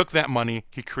 He took that money,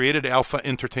 he created Alpha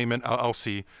Entertainment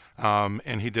LLC,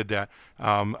 and he did that.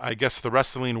 I guess the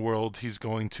wrestling world, he's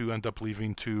going to end up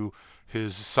leaving to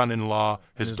his son-in-law,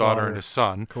 his daughter, and his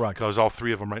son. Correct. Because all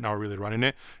three of them right now are really running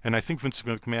it. And I think Vince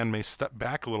McMahon may step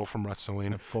back a little from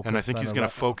wrestling, and I think he's going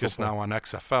to focus now on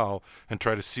XFL and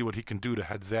try to see what he can do to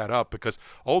head that up, because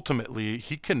ultimately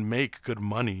he can make good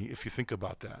money if you think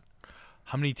about that.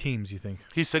 How many teams you think?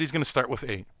 He said he's going to start with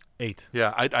 8. 8.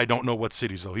 Yeah, I don't know what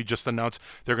cities, though. He just announced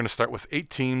they're going to start with 8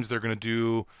 teams. They're going to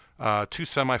do 2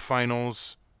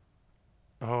 semifinals.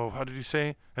 Oh, how did he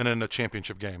say? And then a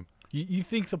championship game. You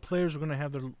think the players are going to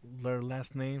have their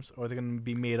last names, or are they going to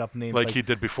be made up names? Like he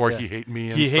did before, yeah. He Hate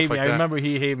Me and he stuff hate like me. that. I remember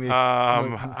He Hate Me.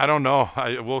 I don't know.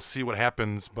 We'll see what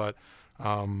happens, but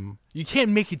you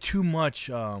can't make it too much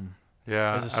yeah,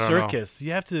 as a I don't know. circus.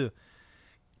 You have to,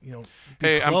 be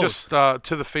Hey, close. I'm just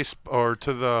to the face or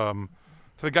to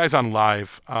the guys on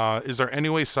live. Is there any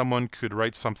way someone could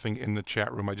write something in the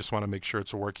chat room? I just want to make sure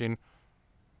it's working,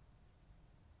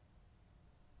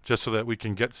 just so that we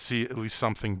can see at least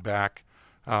something back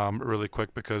really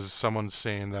quick, because someone's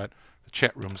saying that the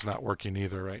chat room's not working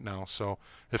either right now. So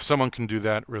if someone can do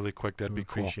that really quick, that'd be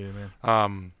cool. Appreciate it,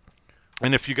 man.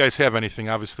 And if you guys have anything,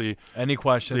 obviously, Any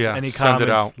questions, any send comments, it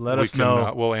out. let we us can,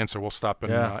 know. We'll answer. We'll stop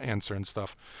and Yeah. answer and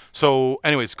stuff. So,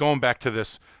 anyways, going back to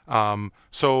this,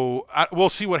 we'll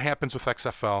see what happens with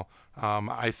XFL.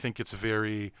 I think it's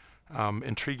very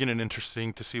intriguing and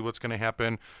interesting to see what's going to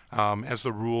happen as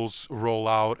the rules roll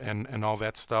out and all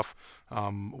that stuff.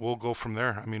 We'll go from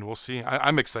there. I mean, we'll see.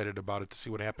 I'm excited about it to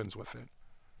see what happens with it.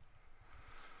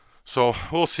 So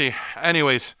we'll see.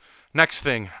 Anyways, next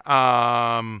thing.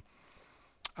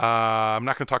 I'm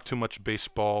not going to talk too much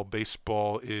baseball.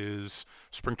 Baseball is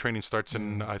spring training starts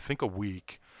in I think a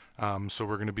week. So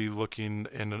we're going to be looking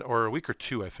or a week or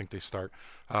two, I think they start.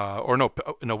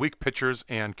 In a week, pitchers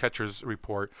and catchers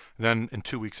report. Then in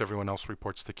 2 weeks, everyone else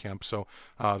reports to camp. So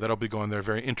that'll be going there.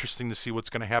 Very interesting to see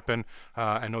what's going to happen.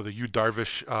 I know the Yu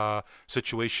Darvish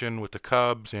situation with the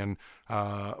Cubs and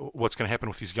what's going to happen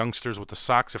with these youngsters with the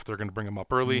Sox if they're going to bring them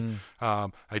up early.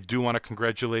 I do want to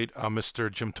congratulate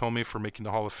Mr. Jim Thome for making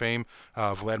the Hall of Fame.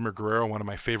 Vladimir Guerrero, one of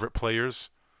my favorite players.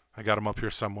 I got him up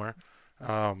here somewhere.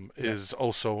 Is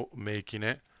also making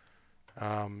it.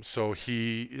 So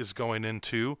he is going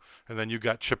into, and then you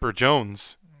got Chipper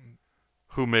Jones,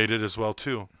 who made it as well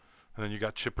too. And then you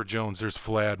got Chipper Jones. There's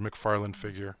Vlad McFarland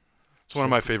figure. It's one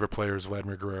of my favorite players,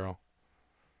 Vladimir Guerrero.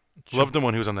 Loved him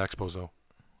when he was on the Expos though.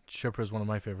 Chipper is one of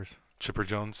my favorites. Chipper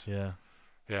Jones. Yeah.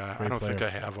 Yeah, Great I don't player. think I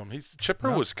have him. Chipper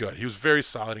was good. He was very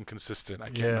solid and consistent. I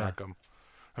can't knock him.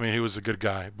 I mean, he was a good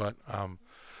guy, but.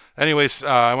 Anyways,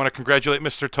 I want to congratulate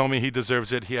Mr. Thome. He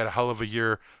deserves it. He had a hell of a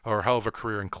year or a hell of a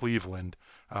career in Cleveland.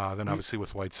 Then obviously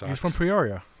with White Sox. He's from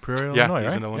Peoria, yeah, Illinois, he's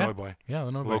right? an Illinois boy. Yeah,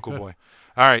 Illinois Local boy. boy.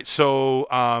 All right, so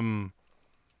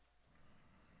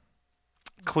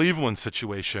Cleveland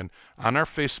situation. On our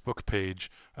Facebook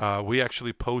page, we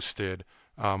actually posted,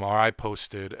 or I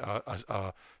posted,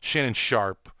 Shannon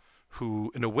Sharp,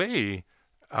 who in a way,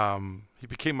 he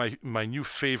became my new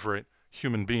favorite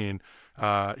human being.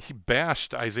 He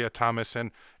bashed Isaiah Thomas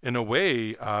and in a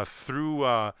way threw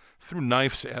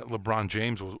knives at LeBron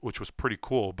James, which was pretty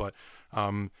cool. But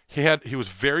he was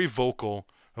very vocal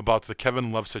about the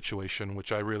Kevin Love situation,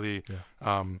 which I really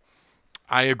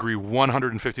I agree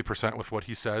 150% with what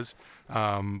he says.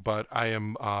 But I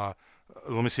am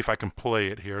let me see if I can play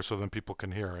it here so then people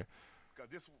can hear it.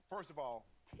 This, first of all,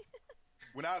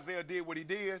 when Isaiah did what he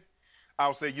did, I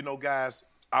would say, guys,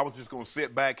 I was just going to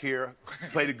sit back here,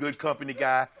 play the good company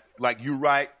guy. Like, you're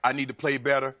right, I need to play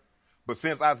better. But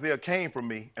since Isaiah came from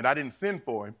me and I didn't send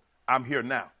for him, I'm here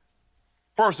now.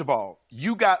 First of all,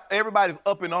 everybody's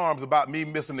up in arms about me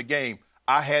missing the game.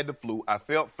 I had the flu. I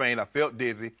felt faint. I felt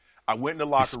dizzy. I went in the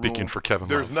locker room. Speaking for Kevin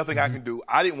There's Love. nothing I can do.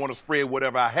 I didn't want to spread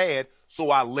whatever I had,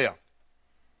 so I left.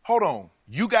 Hold on.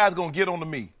 You guys going to get on to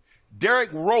me. Derrick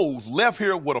Rose left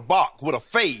here with a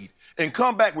fade, and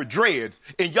come back with dreads,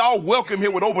 and y'all welcome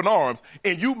him with open arms,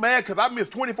 and you mad because I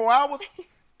missed 24 hours?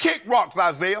 Kick rocks,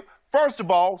 Isaiah. First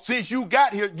of all, since you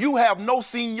got here, you have no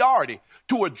seniority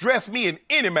to address me in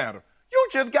any matter. You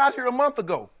just got here a month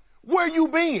ago. Where you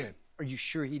been? Are you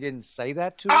sure he didn't say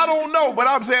that to him? I don't know, but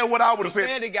I'm saying what I would have said.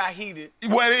 And it got heated.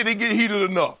 Well, it didn't get heated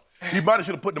enough. He might have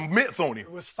should have put the mitts on him.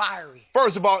 It was fiery.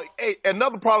 First of all,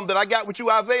 another problem that I got with you,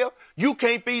 Isaiah, you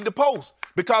can't feed the post.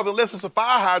 Because unless it's a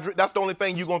fire hydrant, that's the only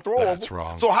thing you're going to throw over. That's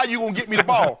wrong. So how you going to get me the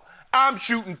ball? I'm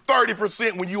shooting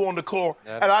 30% when you on the court,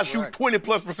 That's and I correct. shoot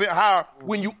 20+% higher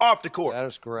when you off the court. That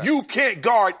is correct. You can't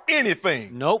guard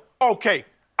anything. Nope. Okay,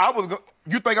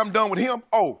 you think I'm done with him?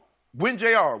 Oh, when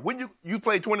you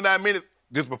played 29 minutes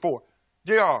this before.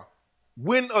 JR,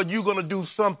 when are you going to do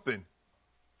something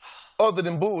other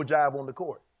than bull jive on the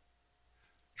court?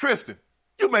 Tristan,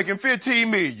 you making $15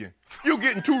 million. You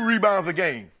getting 2 rebounds a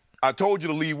game. I told you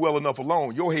to leave well enough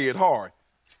alone. Your head hard.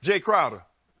 Jay Crowder,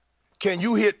 Can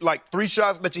you hit like 3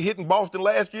 shots that you hit in Boston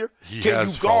last year? Can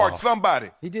has you fall guard off.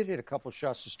 somebody? He did hit a couple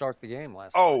shots to start the game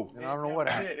last Oh. night. And I don't know what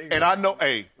happened. And I know,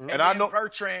 and I know,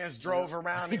 Bertrand's drove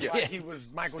around him like he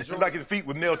was Michael it's Jordan. like his feet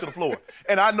was nailed to the floor.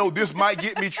 And I know this might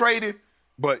get me traded,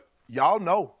 but y'all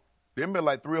know there been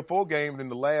like 3 or 4 games in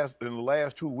the last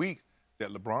 2 weeks that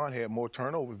LeBron had more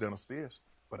turnovers than assists.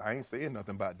 But I ain't saying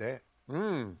nothing about that.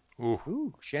 Ooh,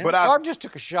 Shannon But I- Sharp just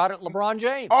took a shot at LeBron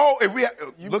James. Oh, if we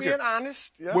You look being at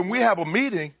honest? Yeah. when we have a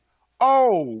meeting.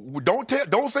 Oh, don't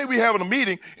say we having a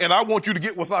meeting and I want you to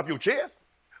get what's off your chest.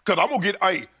 Because I'm going to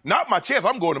get, not my chest,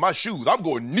 I'm going to my shoes. I'm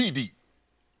going knee deep.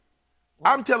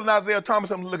 I'm telling Isaiah Thomas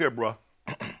something, look at, bro.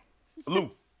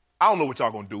 Lou, I don't know what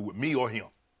y'all going to do with me or him.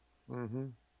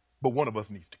 But one of us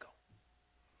needs to go.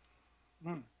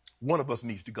 One of us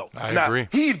needs to go. I now, agree.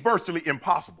 He's virtually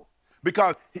impossible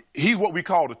because he's what we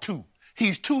call the 2.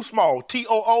 He's too small,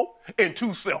 T-O-O, and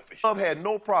too selfish. Love had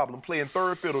no problem playing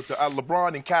third fiddle to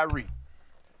LeBron and Kyrie.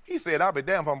 He said, I'll be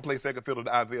damned if I'm going to play second fiddle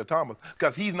to Isaiah Thomas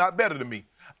because he's not better than me.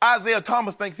 Isaiah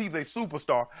Thomas thinks he's a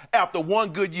superstar after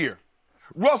 1 good year.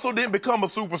 Russell didn't become a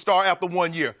superstar after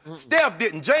 1 year. Steph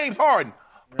didn't. James Harden.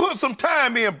 Put some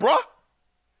time in, bruh.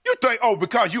 You think,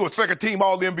 because you a second team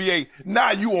All-NBA,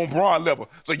 now you on Bron level.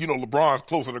 So, LeBron's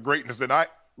closer to greatness than I.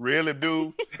 Really,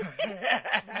 dude?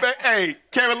 Hey,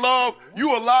 Kevin Love,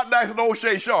 you a lot nicer than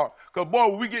O'Shea Sharp. Because, boy,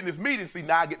 when we get in this meeting, see,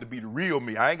 now I get to be the real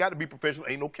me. I ain't got to be professional.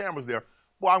 Ain't no cameras there.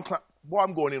 Boy,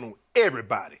 I'm going in on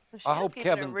everybody. I hope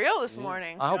keeping it Kevin real this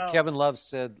morning. I hope Kevin Love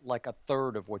said like a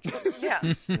third of what you said.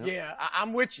 Yeah. Yeah,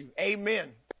 I'm with you.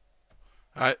 Amen.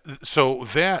 So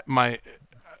that my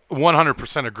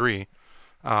 100% agree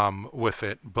with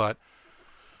it, but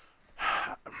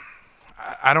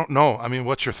I don't know. I mean,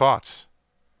 what's your thoughts?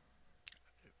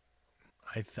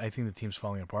 I think the team's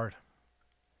falling apart.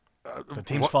 The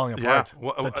team's falling yeah,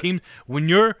 apart. The team, when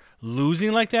you're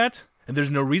losing like that, and there's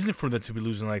no reason for them to be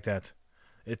losing like that,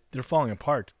 they're falling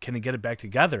apart. Can they get it back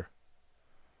together?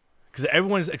 Because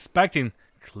everyone is expecting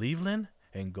Cleveland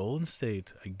and Golden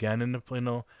State again in the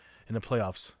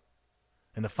playoffs,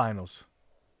 in the finals.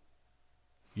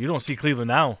 You don't see Cleveland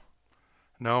now.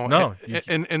 No.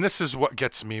 And this is what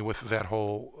gets me with that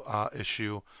whole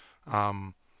issue.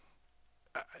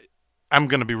 I'm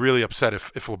going to be really upset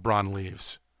if LeBron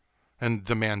leaves and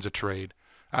demands a trade.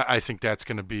 I think that's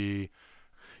going to be.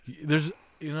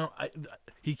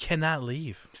 He cannot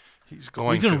leave. He's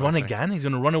going to to run again. He's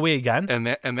going to run away again.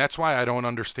 And that's why I don't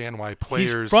understand why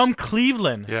players. He's from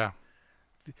Cleveland. Yeah.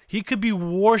 He could be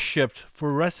worshipped for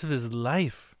the rest of his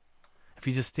life if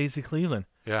he just stays in Cleveland.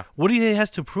 Yeah. What do he has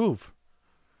to prove?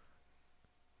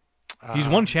 He's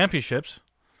won championships.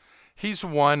 He's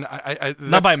won.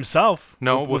 Not by himself.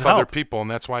 No, with help. other people, and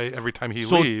that's why every time he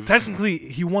so leaves. technically,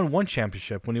 he won 1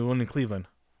 championship when he won in Cleveland.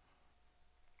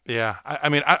 Yeah, I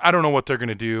mean, I don't know what they're going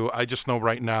to do. I just know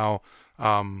right now.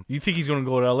 You think he's going to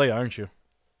go to L.A., aren't you?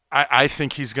 I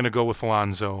think he's going to go with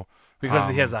Lonzo Because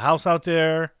he has a house out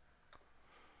there.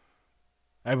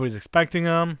 Everybody's expecting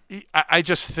him. I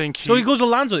just think So he goes to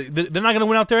Lonzo. They're not going to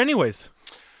win out there anyways.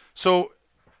 So,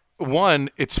 one,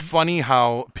 it's funny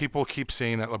how people keep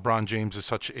saying that LeBron James is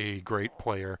such a great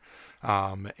player.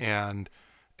 And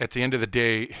at the end of the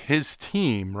day, his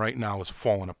team right now is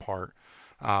falling apart.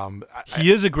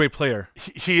 He is a great player.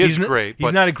 He is great. He's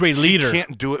but not a great leader. He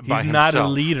can't do it by He's himself. not a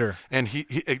leader. And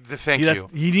thank you.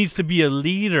 He needs to be a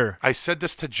leader. I said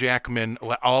this to Jackman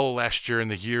all last year in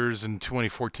the years in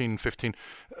 2014 and 15.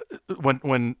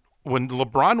 When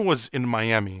LeBron was in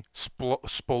Miami,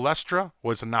 Spoelstra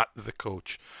was not the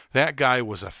coach. That guy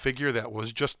was a figure that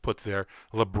was just put there.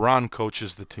 LeBron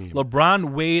coaches the team.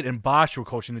 LeBron, Wade, and Bosh were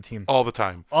coaching the team. All the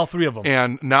time. All 3 of them.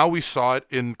 And now we saw it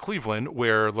in Cleveland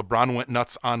where LeBron went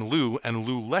nuts on Lou and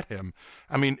Lou let him.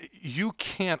 I mean, you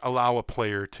can't allow a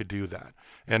player to do that.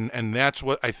 And that's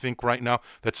what I think right now.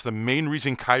 That's the main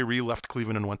reason Kyrie left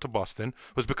Cleveland and went to Boston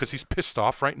was because he's pissed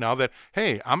off right now that,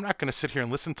 hey, I'm not going to sit here and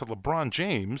listen to LeBron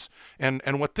James and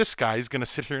what this guy is going to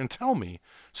sit here and tell me.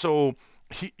 So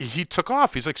he took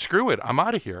off. He's like, screw it. I'm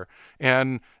out of here.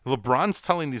 And LeBron's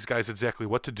telling these guys exactly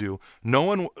what to do. No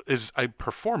one is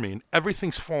performing.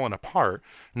 Everything's falling apart.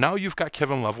 Now you've got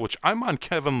Kevin Love, which I'm on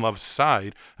Kevin Love's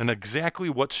side, and exactly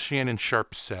what Shannon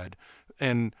Sharp said.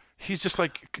 And he's just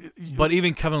like. But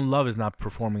even Kevin Love is not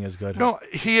performing as good. No,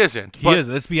 he isn't. He is.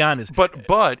 Let's be honest.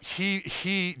 But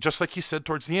he just like he said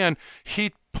towards the end,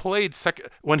 he played second.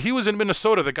 When he was in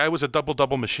Minnesota, the guy was a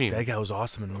double-double machine. That guy was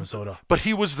awesome in Minnesota. But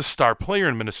he was the star player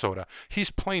in Minnesota. He's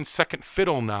playing second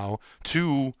fiddle now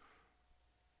to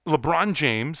LeBron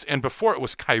James, and before it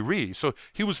was Kyrie. So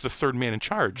he was the third man in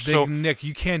charge. Big So Nick,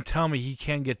 you can't tell me he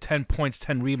can't get 10 points,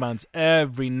 10 rebounds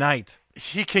every night.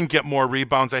 he can get more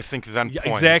rebounds, I think, than Yeah,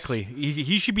 points. exactly.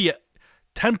 He should be at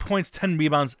 10 points, 10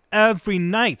 rebounds every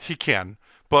night. He can.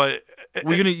 But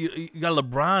You got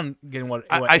LeBron getting what?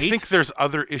 I 8? think there's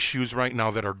other issues right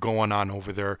now that are going on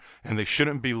over there, and they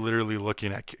shouldn't be literally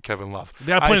looking at Kevin Love. They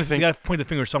got to point the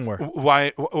finger somewhere.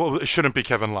 Why? Well, it shouldn't be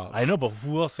Kevin Love. I know, but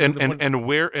who else? And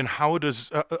where and how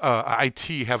does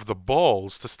IT have the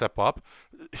balls to step up?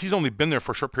 He's only been there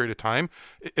for a short period of time.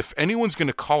 If anyone's going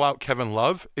to call out Kevin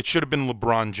Love, it should have been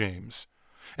LeBron James.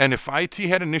 And if IT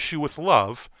had an issue with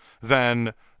Love,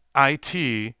 then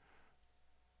IT.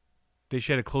 They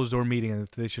should have a closed door meeting and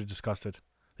they should have discussed it.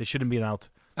 They shouldn't be out.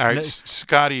 All right,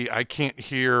 Scotty, I can't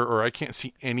hear or I can't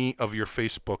see any of your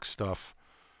Facebook stuff.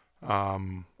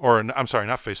 I'm sorry,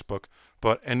 not Facebook,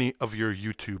 but any of your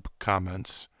YouTube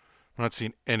comments. I'm not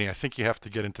seeing any. I think you have to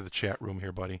get into the chat room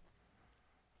here, buddy.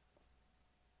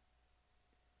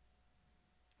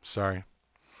 Sorry.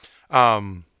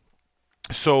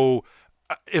 So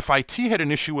if IT had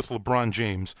an issue with LeBron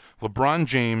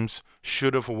James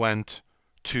should have went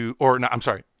to, or no, I'm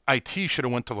sorry, IT should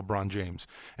have went to LeBron James,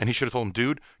 and he should have told him,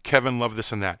 dude, Kevin Love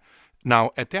this and that.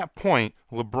 Now, at that point,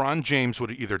 LeBron James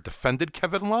would have either defended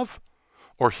Kevin Love,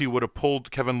 or he would have pulled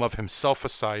Kevin Love himself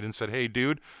aside and said, hey,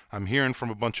 dude, I'm hearing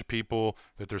from a bunch of people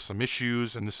that there's some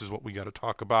issues, and this is what we got to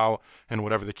talk about, and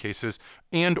whatever the case is.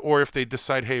 And or if they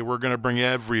decide, hey, we're going to bring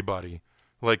everybody,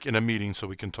 like in a meeting so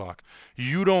we can talk.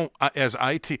 You don't, as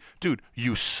IT, dude,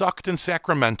 you sucked in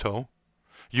Sacramento.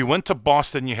 You went to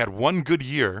Boston, you had one good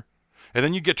year, and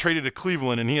then you get traded to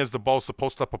Cleveland, and he has the balls to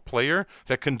post up a player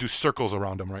that can do circles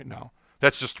around him right now.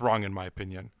 That's just wrong in my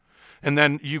opinion. And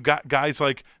then you got guys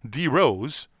like D.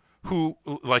 Rose, who,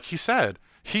 like he said,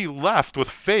 he left with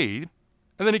fade,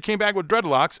 and then he came back with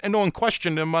dreadlocks, and no one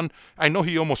questioned him on, I know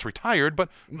he almost retired, but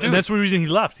dude, and that's the reason he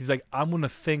left. He's like, I'm going to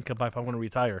think about if I want to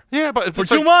retire. Yeah, but for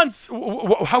 2 months.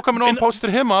 How come no one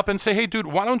posted him up and say, hey, dude,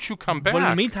 why don't you come back? But in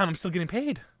the meantime, I'm still getting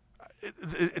paid.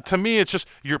 To me, it's just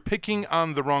you're picking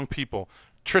on the wrong people.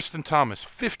 Tristan Thompson,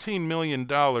 $15 million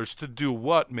to do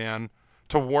what, man?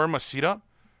 To warm a seat up?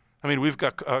 I mean, we've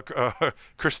got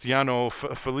Cristiano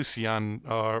Felician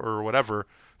or whatever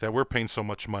that we're paying so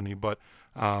much money, but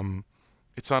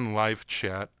it's on live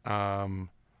chat. Yeah,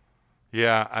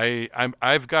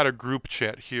 I've got a group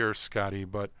chat here, Scotty,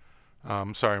 but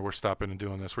sorry, we're stopping and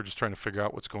doing this. We're just trying to figure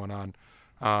out what's going on.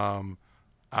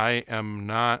 I am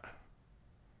not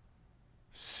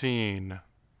seeing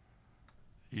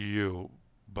you,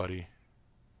 buddy.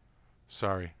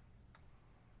 Sorry.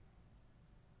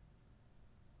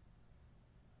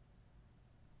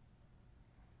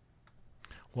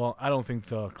 Well, I don't think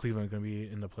the Cleveland are going to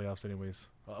be in the playoffs anyways.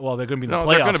 Well, they're going to be in the playoffs.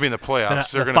 No, they're going to be in the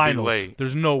playoffs. They're going to be late.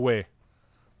 There's no way.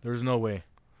 There's no way.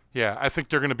 Yeah, I think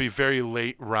they're going to be very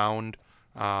late round.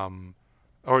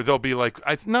 Or they'll be like,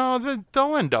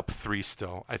 they'll end up 3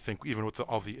 still, I think, even with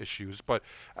all the issues. But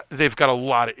they've got a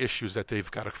lot of issues that they've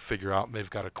got to figure out and they've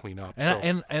got to clean up.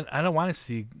 And I don't want to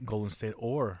see Golden State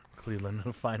or Cleveland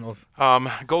in the finals.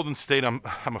 Golden State, I'm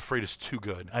afraid is too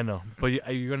good. I know, but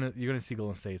you're gonna see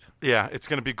Golden State. Yeah, it's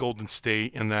gonna be Golden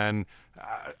State, and then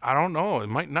I don't know, it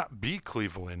might not be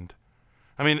Cleveland.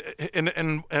 I mean,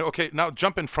 and okay, now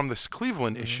jumping from this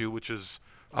Cleveland issue, which is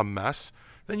a mess.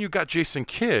 Then you got Jason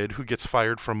Kidd, who gets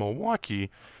fired from Milwaukee,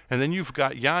 and then you've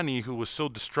got Yanni, who was so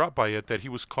distraught by it that he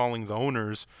was calling the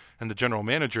owners and the general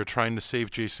manager trying to save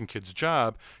Jason Kidd's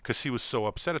job because he was so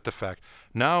upset at the fact.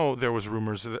 Now there's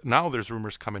rumors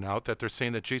coming out that they're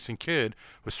saying that Jason Kidd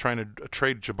was trying to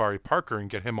trade Jabari Parker and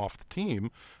get him off the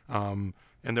team, and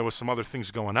there was some other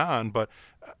things going on. But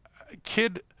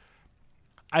Kidd,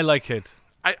 I like Kidd.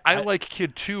 I like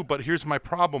Kidd too, but here's my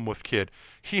problem with Kidd.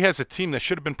 He has a team that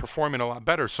should have been performing a lot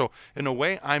better. So in a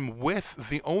way, I'm with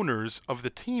the owners of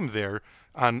the team there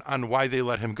on why they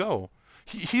let him go.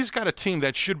 He's got a team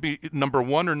that should be number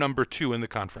 1 or number 2 in the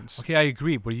conference. Okay, I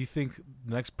agree. But do you think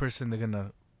the next person they're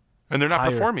gonna and they're not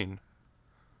performing?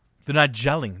 They're not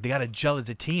gelling. They got to gel as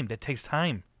a team. That takes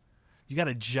time. You got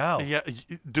to gel. Yeah,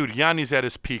 dude, Yanni's at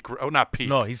his peak. Oh, not peak.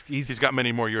 No, he's got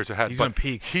many more years ahead. He's but on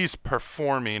peak. He's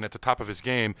performing at the top of his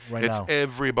game. Right it's now.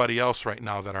 Everybody else right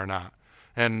now that are not.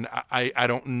 And I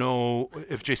don't know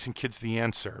if Jason Kidd's the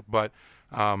answer, but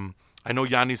I know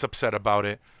Yanni's upset about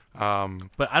it.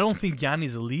 But I don't think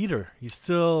Yanni's a leader. He's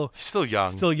still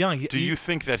young. Still young. Do you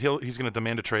think that he's going to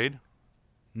demand a trade?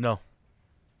 No.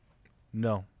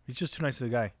 He's just too nice of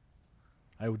a guy.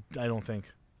 I don't think.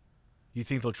 You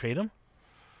think they'll trade him?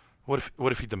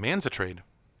 What if he demands a trade?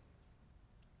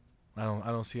 I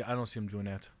don't see him doing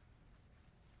that.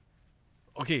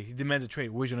 Okay, he demands a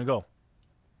trade. Where's he gonna go?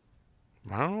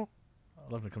 I don't know.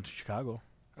 I'd love him to come to Chicago.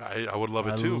 I would love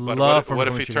it I too. But love for him what to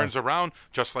if come he to turns Chicago. around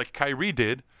just like Kyrie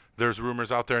did? There's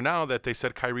rumors out there now that they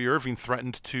said Kyrie Irving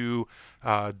threatened to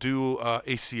do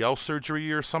ACL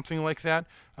surgery or something like that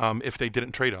if they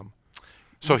didn't trade him.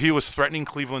 So he was threatening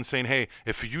Cleveland, saying, hey,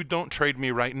 if you don't trade me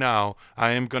right now,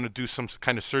 I am going to do some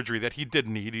kind of surgery that he did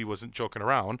need. He wasn't joking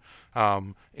around.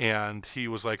 And he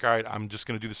was like, all right, I'm just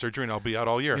going to do the surgery and I'll be out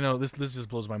all year. You know, this just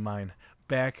blows my mind.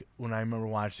 Back when I remember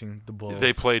watching the Bulls,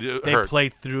 They played hurt.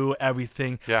 played through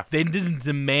everything. Yeah. They didn't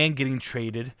demand getting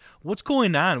traded. What's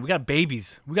going on? We got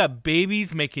babies. We got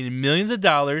babies making millions of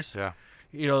dollars. Yeah.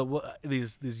 You know,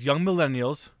 these young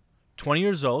millennials, 20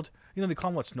 years old. You know, they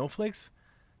call them what, snowflakes?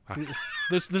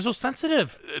 they're so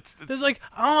sensitive. They're like,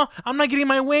 oh, I'm not getting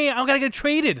my way. I'm gonna get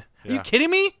traded. Are you Yeah. kidding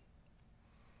me?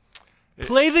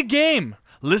 Play the game.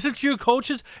 Listen to your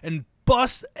coaches and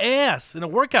bust ass in a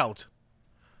workout.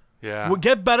 Yeah. We'll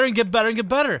get better and get better and get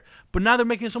better. But now they're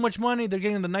making so much money. They're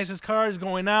getting the nicest cars,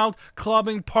 going out,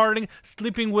 clubbing, partying,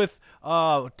 sleeping with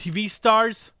TV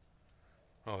stars.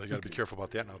 Oh, they got to be careful about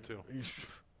that now, too.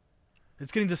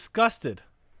 It's getting disgusted.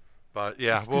 But,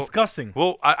 yeah. It's disgusting.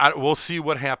 We'll see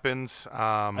what happens.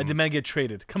 I demand to get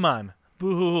traded. Come on.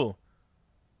 Boo-hoo-hoo.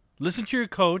 Listen to your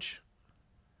coach.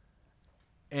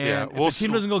 And Yeah, if the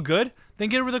team doesn't go good, then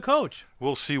get rid of the coach.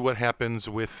 We'll see what happens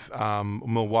with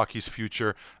Milwaukee's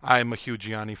future. I'm a huge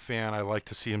Gianni fan. I like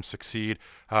to see him succeed.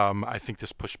 I think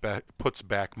this puts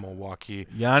back Milwaukee.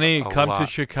 Yanni, a come to lot.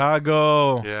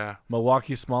 Chicago. Yeah.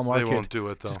 Milwaukee, small market. They won't do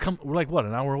it, though. Just come. We're like, what,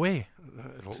 an hour away?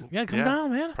 Yeah, come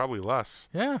down, man. Probably less.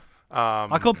 Yeah.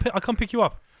 I'll come pick you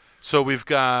up. So we've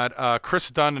got Chris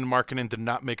Dunn and Markkanen did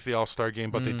not make the All-Star game,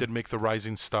 but they did make the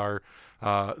Rising Star.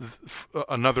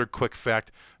 Another quick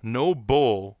fact, no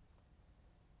Bulls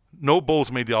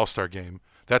made the All-Star game.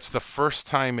 That's the first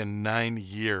time in 9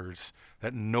 years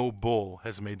that no Bull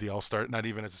has made the All-Star, not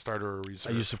even as a starter or a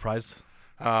reserve. Are you surprised?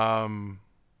 Who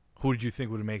did you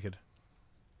think would make it?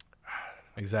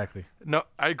 Exactly. No,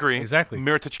 I agree. Exactly.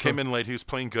 Mirotic came in late. He was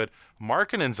playing good.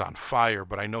 Markkanen's on fire,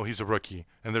 but I know he's a rookie,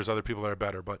 and there's other people that are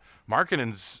better. But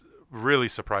Markkanen's really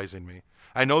surprising me.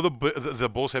 I know the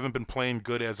Bulls haven't been playing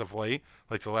good as of late,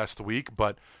 like the last week,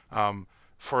 but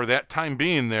for that time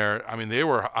being there, I mean, they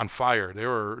were on fire. They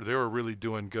were really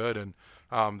doing good, and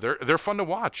they're fun to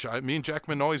watch. Me and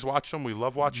Jackman always watch them. We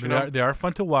love watching them. They are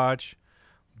fun to watch.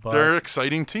 But They're an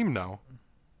exciting team now,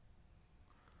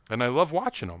 and I love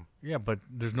watching them. yeah, but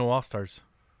there's no All-Stars.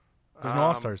 There's no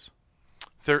All-Stars.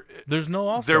 There's no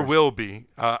All-Stars. There will be.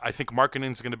 I think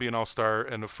Markkanen's going to be an All-Star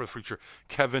and for the future.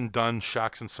 Kevin Dunn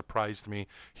shocks and surprised me.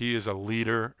 He is a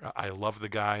leader. I love the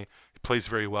guy. He plays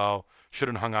very well.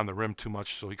 Shouldn't hung on the rim too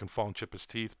much so he can fall and chip his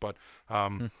teeth. But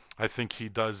I think he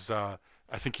does. I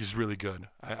think he's really good.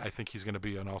 I think he's going to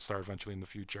be an All-Star eventually in the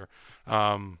future.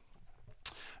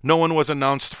 No one was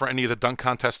announced for any of the dunk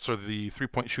contests or the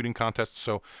three-point shooting contests,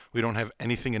 so we don't have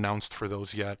anything announced for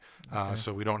those yet.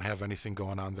 So we don't have anything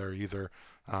going on there either.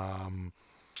 What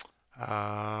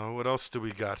else do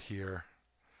we got here?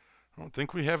 I don't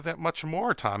think we have that much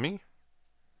more, Tommy.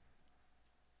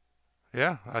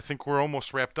 Yeah, I think we're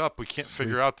almost wrapped up. We can't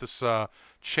figure out this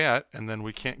chat, and then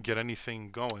we can't get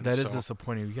anything going. That is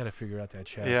disappointing. You got to figure out that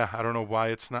chat. Yeah, I don't know why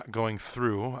it's not going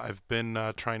through. I've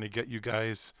been trying to get you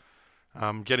guys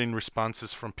getting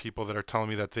responses from people that are telling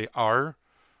me that they are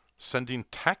sending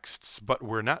texts, but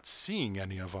we're not seeing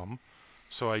any of them.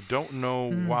 So I don't know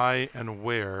why and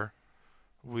where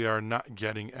we are not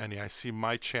getting any. I see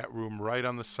my chat room right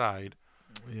on the side.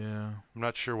 Yeah. I'm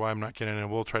not sure why I'm not getting it.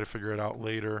 We'll try to figure it out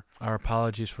later. Our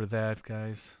apologies for that,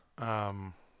 guys.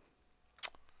 No,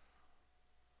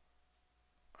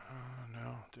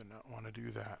 did not want to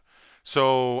do that.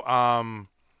 So,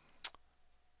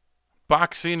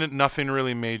 boxing, nothing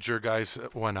really major, guys,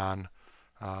 went on.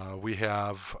 We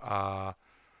have,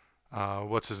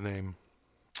 what's his name?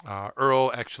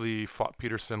 Earl actually fought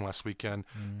Peterson last weekend.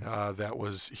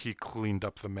 He cleaned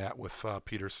up the mat with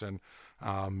Peterson.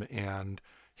 And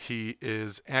he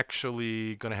is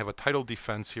actually going to have a title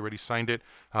defense. He already signed it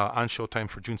on Showtime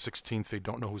for June 16th. They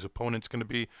don't know whose opponent's going to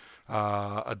be.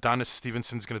 Adonis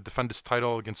Stevenson's going to defend his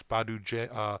title against Badu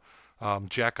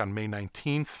Jack on May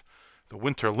 19th. The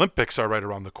Winter Olympics are right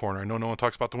around the corner. I know no one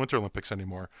talks about the Winter Olympics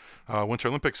anymore. Winter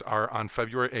Olympics are on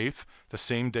February 8th, the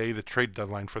same day the trade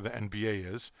deadline for the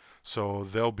NBA is. So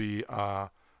they'll be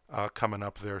coming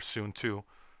up there soon, too.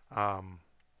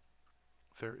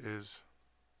 There is...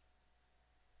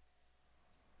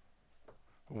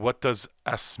 What does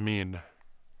S mean?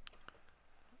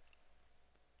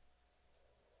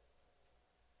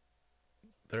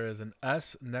 There is an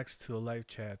S next to the live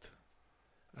chat.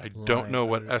 I don't know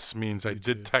what S means. I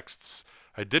did texts.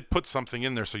 I did put something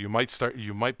in there, so you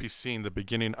might be seeing the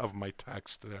beginning of my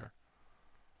text there.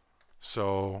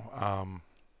 So I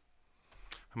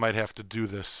might have to do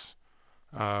this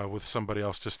with somebody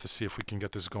else just to see if we can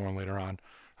get this going later on.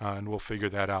 And we'll figure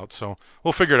that out. So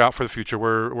we'll figure it out for the future.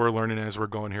 We're learning as we're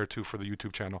going here too for the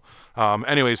YouTube channel.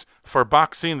 Anyways, for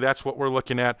boxing, that's what we're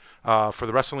looking at. For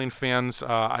the wrestling fans,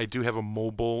 I do have a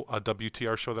mobile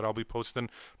WTR show that I'll be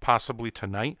posting possibly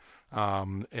tonight,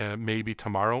 and maybe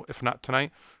tomorrow, if not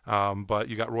tonight. But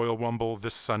you got Royal Rumble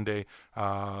this Sunday.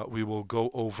 We will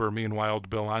go over, me and Wild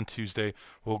Bill on Tuesday.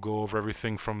 We'll go over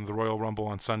everything from the Royal Rumble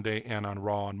on Sunday and on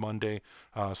Raw on Monday.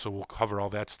 So we'll cover all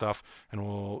that stuff,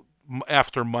 and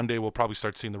after Monday, we'll probably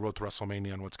start seeing the road to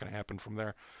WrestleMania and what's going to happen from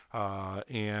there.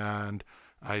 And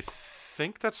I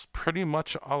think that's pretty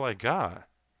much all I got.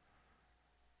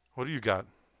 What do you got,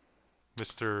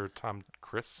 Mr. Tom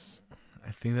Chris?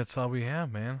 I think that's all we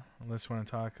have, man. Unless you want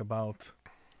to talk about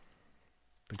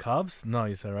the Cubs? No,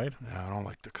 you said right? No, I don't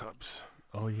like the Cubs.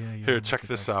 Oh, yeah. Here, check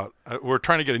this out. We're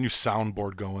trying to get a new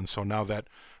soundboard going, so now that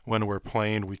when we're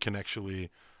playing, we can actually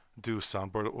do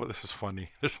soundboard. Well, this is funny.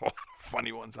 There's a lot of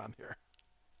funny ones on here.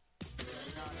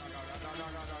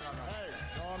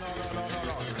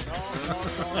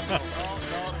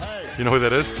 You know who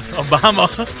that is? Obama.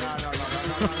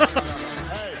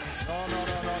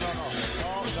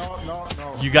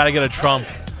 You got to get a Trump.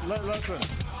 Listen.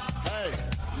 Hey,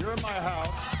 you're in my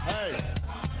house. Hey.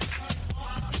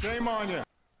 Shame on you.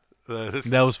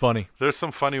 That was funny. There's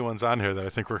some funny ones on here that I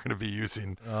think we're going to be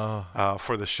using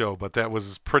for the show, but that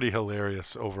was pretty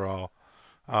hilarious overall.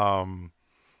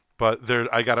 But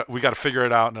we got to figure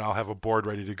it out, and I'll have a board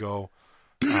ready to go.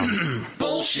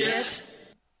 Bullshit.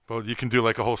 But you can do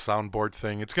like a whole soundboard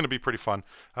thing. It's going to be pretty fun.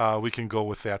 We can go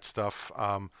with that stuff.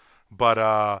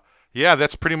 Yeah,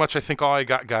 that's pretty much I think all I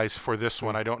got, guys, for this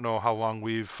one. I don't know how long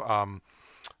we've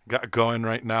got going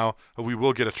right now. We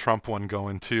will get a Trump one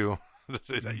going too.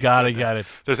 Got it.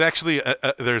 There's actually a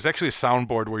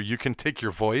soundboard where you can take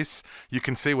your voice, you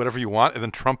can say whatever you want, and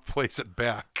then Trump plays it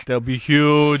back. That'll be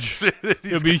huge.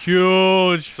 It'll be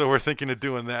huge. So we're thinking of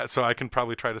doing that. So I can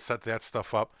probably try to set that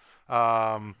stuff up.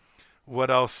 What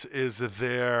else is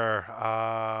there?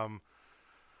 I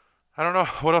don't know.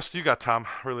 What else do you got, Tom?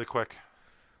 Really quick.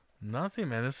 Nothing,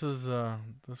 man. This was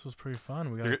pretty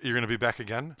fun. You're going to be back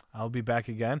again? I'll be back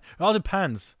again. It all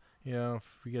depends. You know,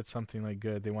 if we get something like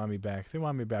good, they want me back. If they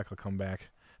want me back, I'll come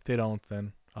back. If they don't,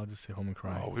 then I'll just stay home and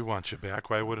cry. Oh, we want you back.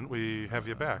 Why wouldn't we have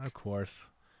you back? Of course.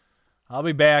 I'll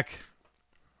be back.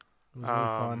 It was really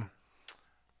fun.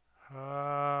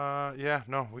 Yeah,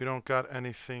 no, we don't got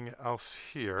anything else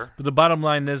here. But the bottom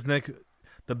line is, Nick,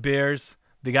 the Bears,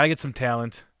 they got to get some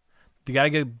talent. They got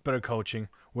to get better coaching.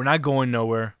 We're not going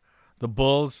nowhere. The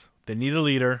Bulls, they need a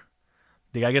leader.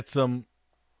 They got to get some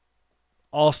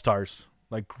all-stars.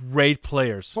 Like great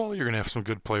players. Well, you're gonna have some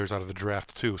good players out of the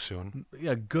draft too soon.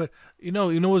 Yeah, good. You know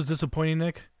what's disappointing,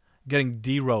 Nick? Getting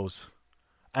D Rose,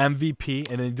 MVP,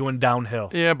 and then doing downhill.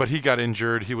 Yeah, but he got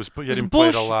injured. He didn't play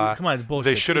a lot. Come on, it's bullshit.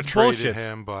 They should have traded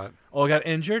him, but I got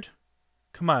injured.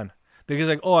 Come on, they're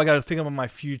like, I got to think about my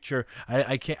future.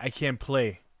 I can't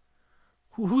play.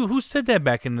 Who said that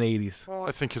back in the 80s? Well,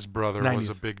 I think his brother 90s. was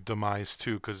a big demise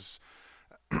too, because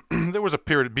there was a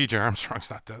period. B.J. Armstrong's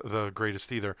not the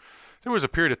greatest either. There was a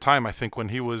period of time, I think, when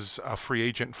he was a free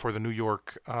agent for the New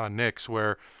York Knicks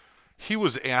where he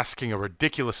was asking a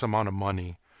ridiculous amount of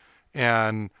money.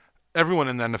 And everyone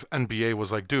in the NBA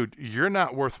was like, dude, you're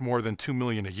not worth more than $2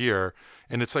 million a year.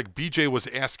 And it's like BJ was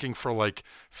asking for like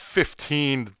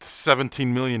 $15 to $17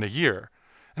 million a year.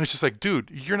 And it's just like, dude,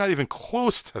 you're not even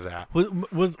close to that. How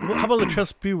about Latrell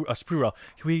Sprewell?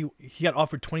 He got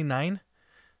offered $29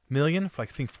 million for, like,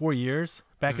 I think 4 years.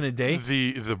 Back in the day,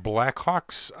 the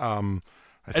Blackhawks. I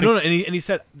don't know, and he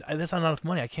said that's not enough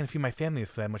money. I can't feed my family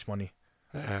for that much money.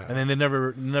 And then they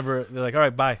never. They're like, all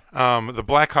right, bye. The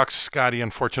Blackhawks, Scotty.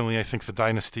 Unfortunately, I think the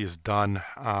dynasty is done.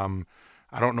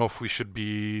 I don't know if we should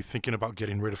be thinking about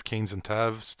getting rid of Canes and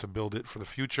Tevs to build it for the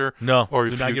future. No, or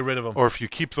do not get rid of them. Or if you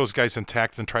keep those guys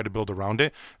intact and try to build around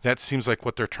it. That seems like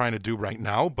what they're trying to do right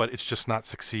now, but it's just not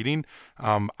succeeding.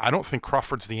 I don't think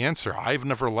Crawford's the answer. I've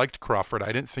never liked Crawford.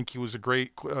 I didn't think he was a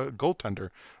great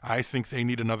goaltender. I think they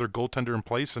need another goaltender in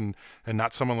place and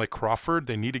not someone like Crawford.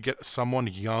 They need to get someone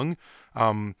young.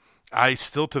 I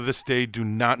still, to this day, do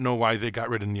not know why they got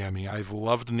rid of Niemi. I've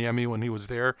loved Niemi when he was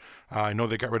there. I know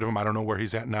they got rid of him. I don't know where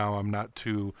he's at now. I'm not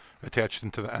too attached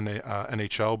into the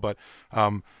NHL. But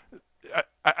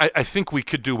I think we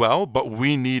could do well, but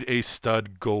we need a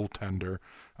stud goaltender.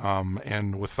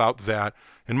 And without that,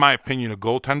 in my opinion, a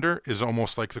goaltender is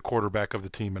almost like the quarterback of the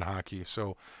team in hockey.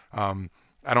 So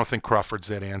I don't think Crawford's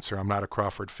that answer. I'm not a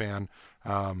Crawford fan.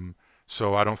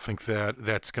 So I don't think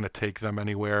that's going to take them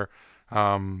anywhere.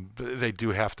 They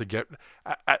do have to get.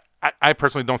 I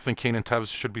personally don't think Kane and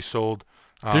Tevez should be sold.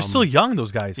 They're still young,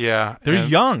 those guys. Yeah, they're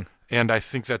young, and I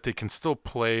think that they can still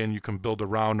play, and you can build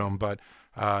around them. But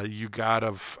you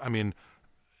gotta. I mean,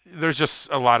 there's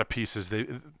just a lot of pieces.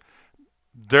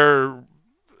 They're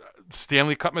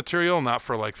Stanley Cup material, not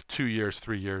for like 2 years,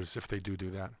 3 years. If they do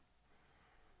that,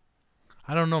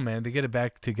 I don't know, man. They get it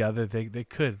back together. They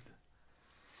could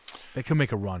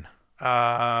make a run.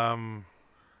 I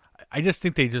just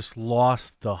think they just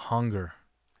lost the hunger.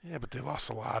 Yeah, but they lost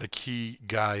a lot of key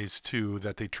guys, too,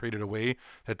 that they traded away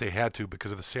that they had to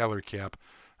because of the salary cap.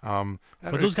 But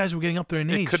those guys were getting up there in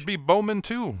age. It could be Bowman,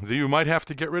 too. You might have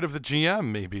to get rid of the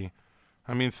GM, maybe.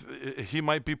 I mean, he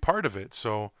might be part of it.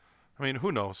 So, I mean,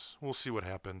 who knows? We'll see what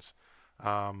happens.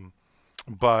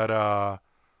 But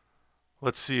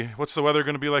let's see. What's the weather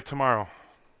going to be like tomorrow?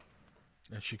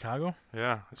 In Chicago?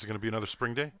 Yeah. Is it going to be another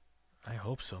spring day? I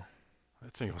hope so. I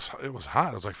think it was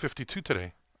hot. It was like 52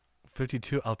 today.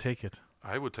 52, I'll take it.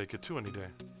 I would take it too any day.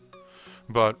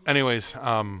 But anyways,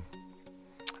 I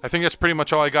think that's pretty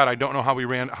much all I got. I don't know how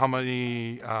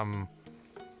many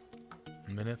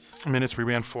minutes we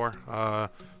ran for.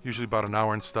 Usually about an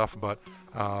hour and stuff, but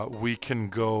we can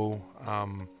go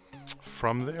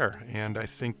from there. And I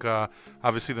think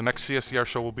obviously the next CSCR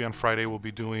show will be on Friday. We'll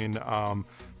be doing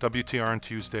WTR on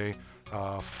Tuesday.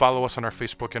 Follow us on our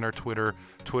Facebook and our Twitter.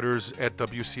 Twitter's at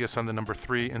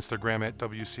WCSN3, Instagram at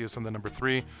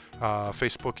WCSN3.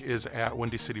 Facebook is at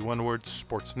Windy City One Word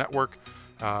Sports Network.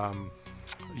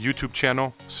 YouTube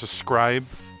channel, subscribe.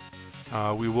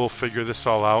 We will figure this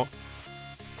all out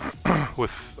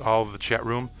with all of the chat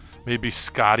room. Maybe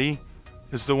Scotty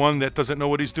is the one that doesn't know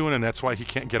what he's doing, and that's why he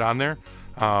can't get on there.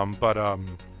 But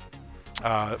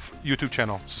YouTube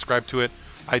channel, subscribe to it.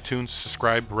 iTunes,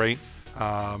 subscribe, rate.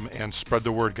 And spread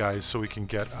the word, guys, so we can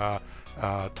get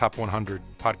top 100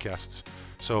 podcasts.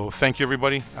 So thank you,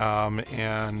 everybody.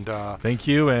 Thank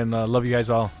you, and love you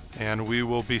guys all. And we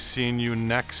will be seeing you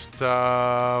next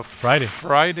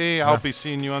Friday. Yeah. I'll be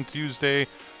seeing you on Tuesday.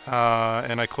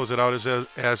 And I close it out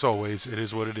as always. It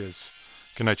is what it is.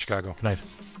 Good night, Chicago. Good night.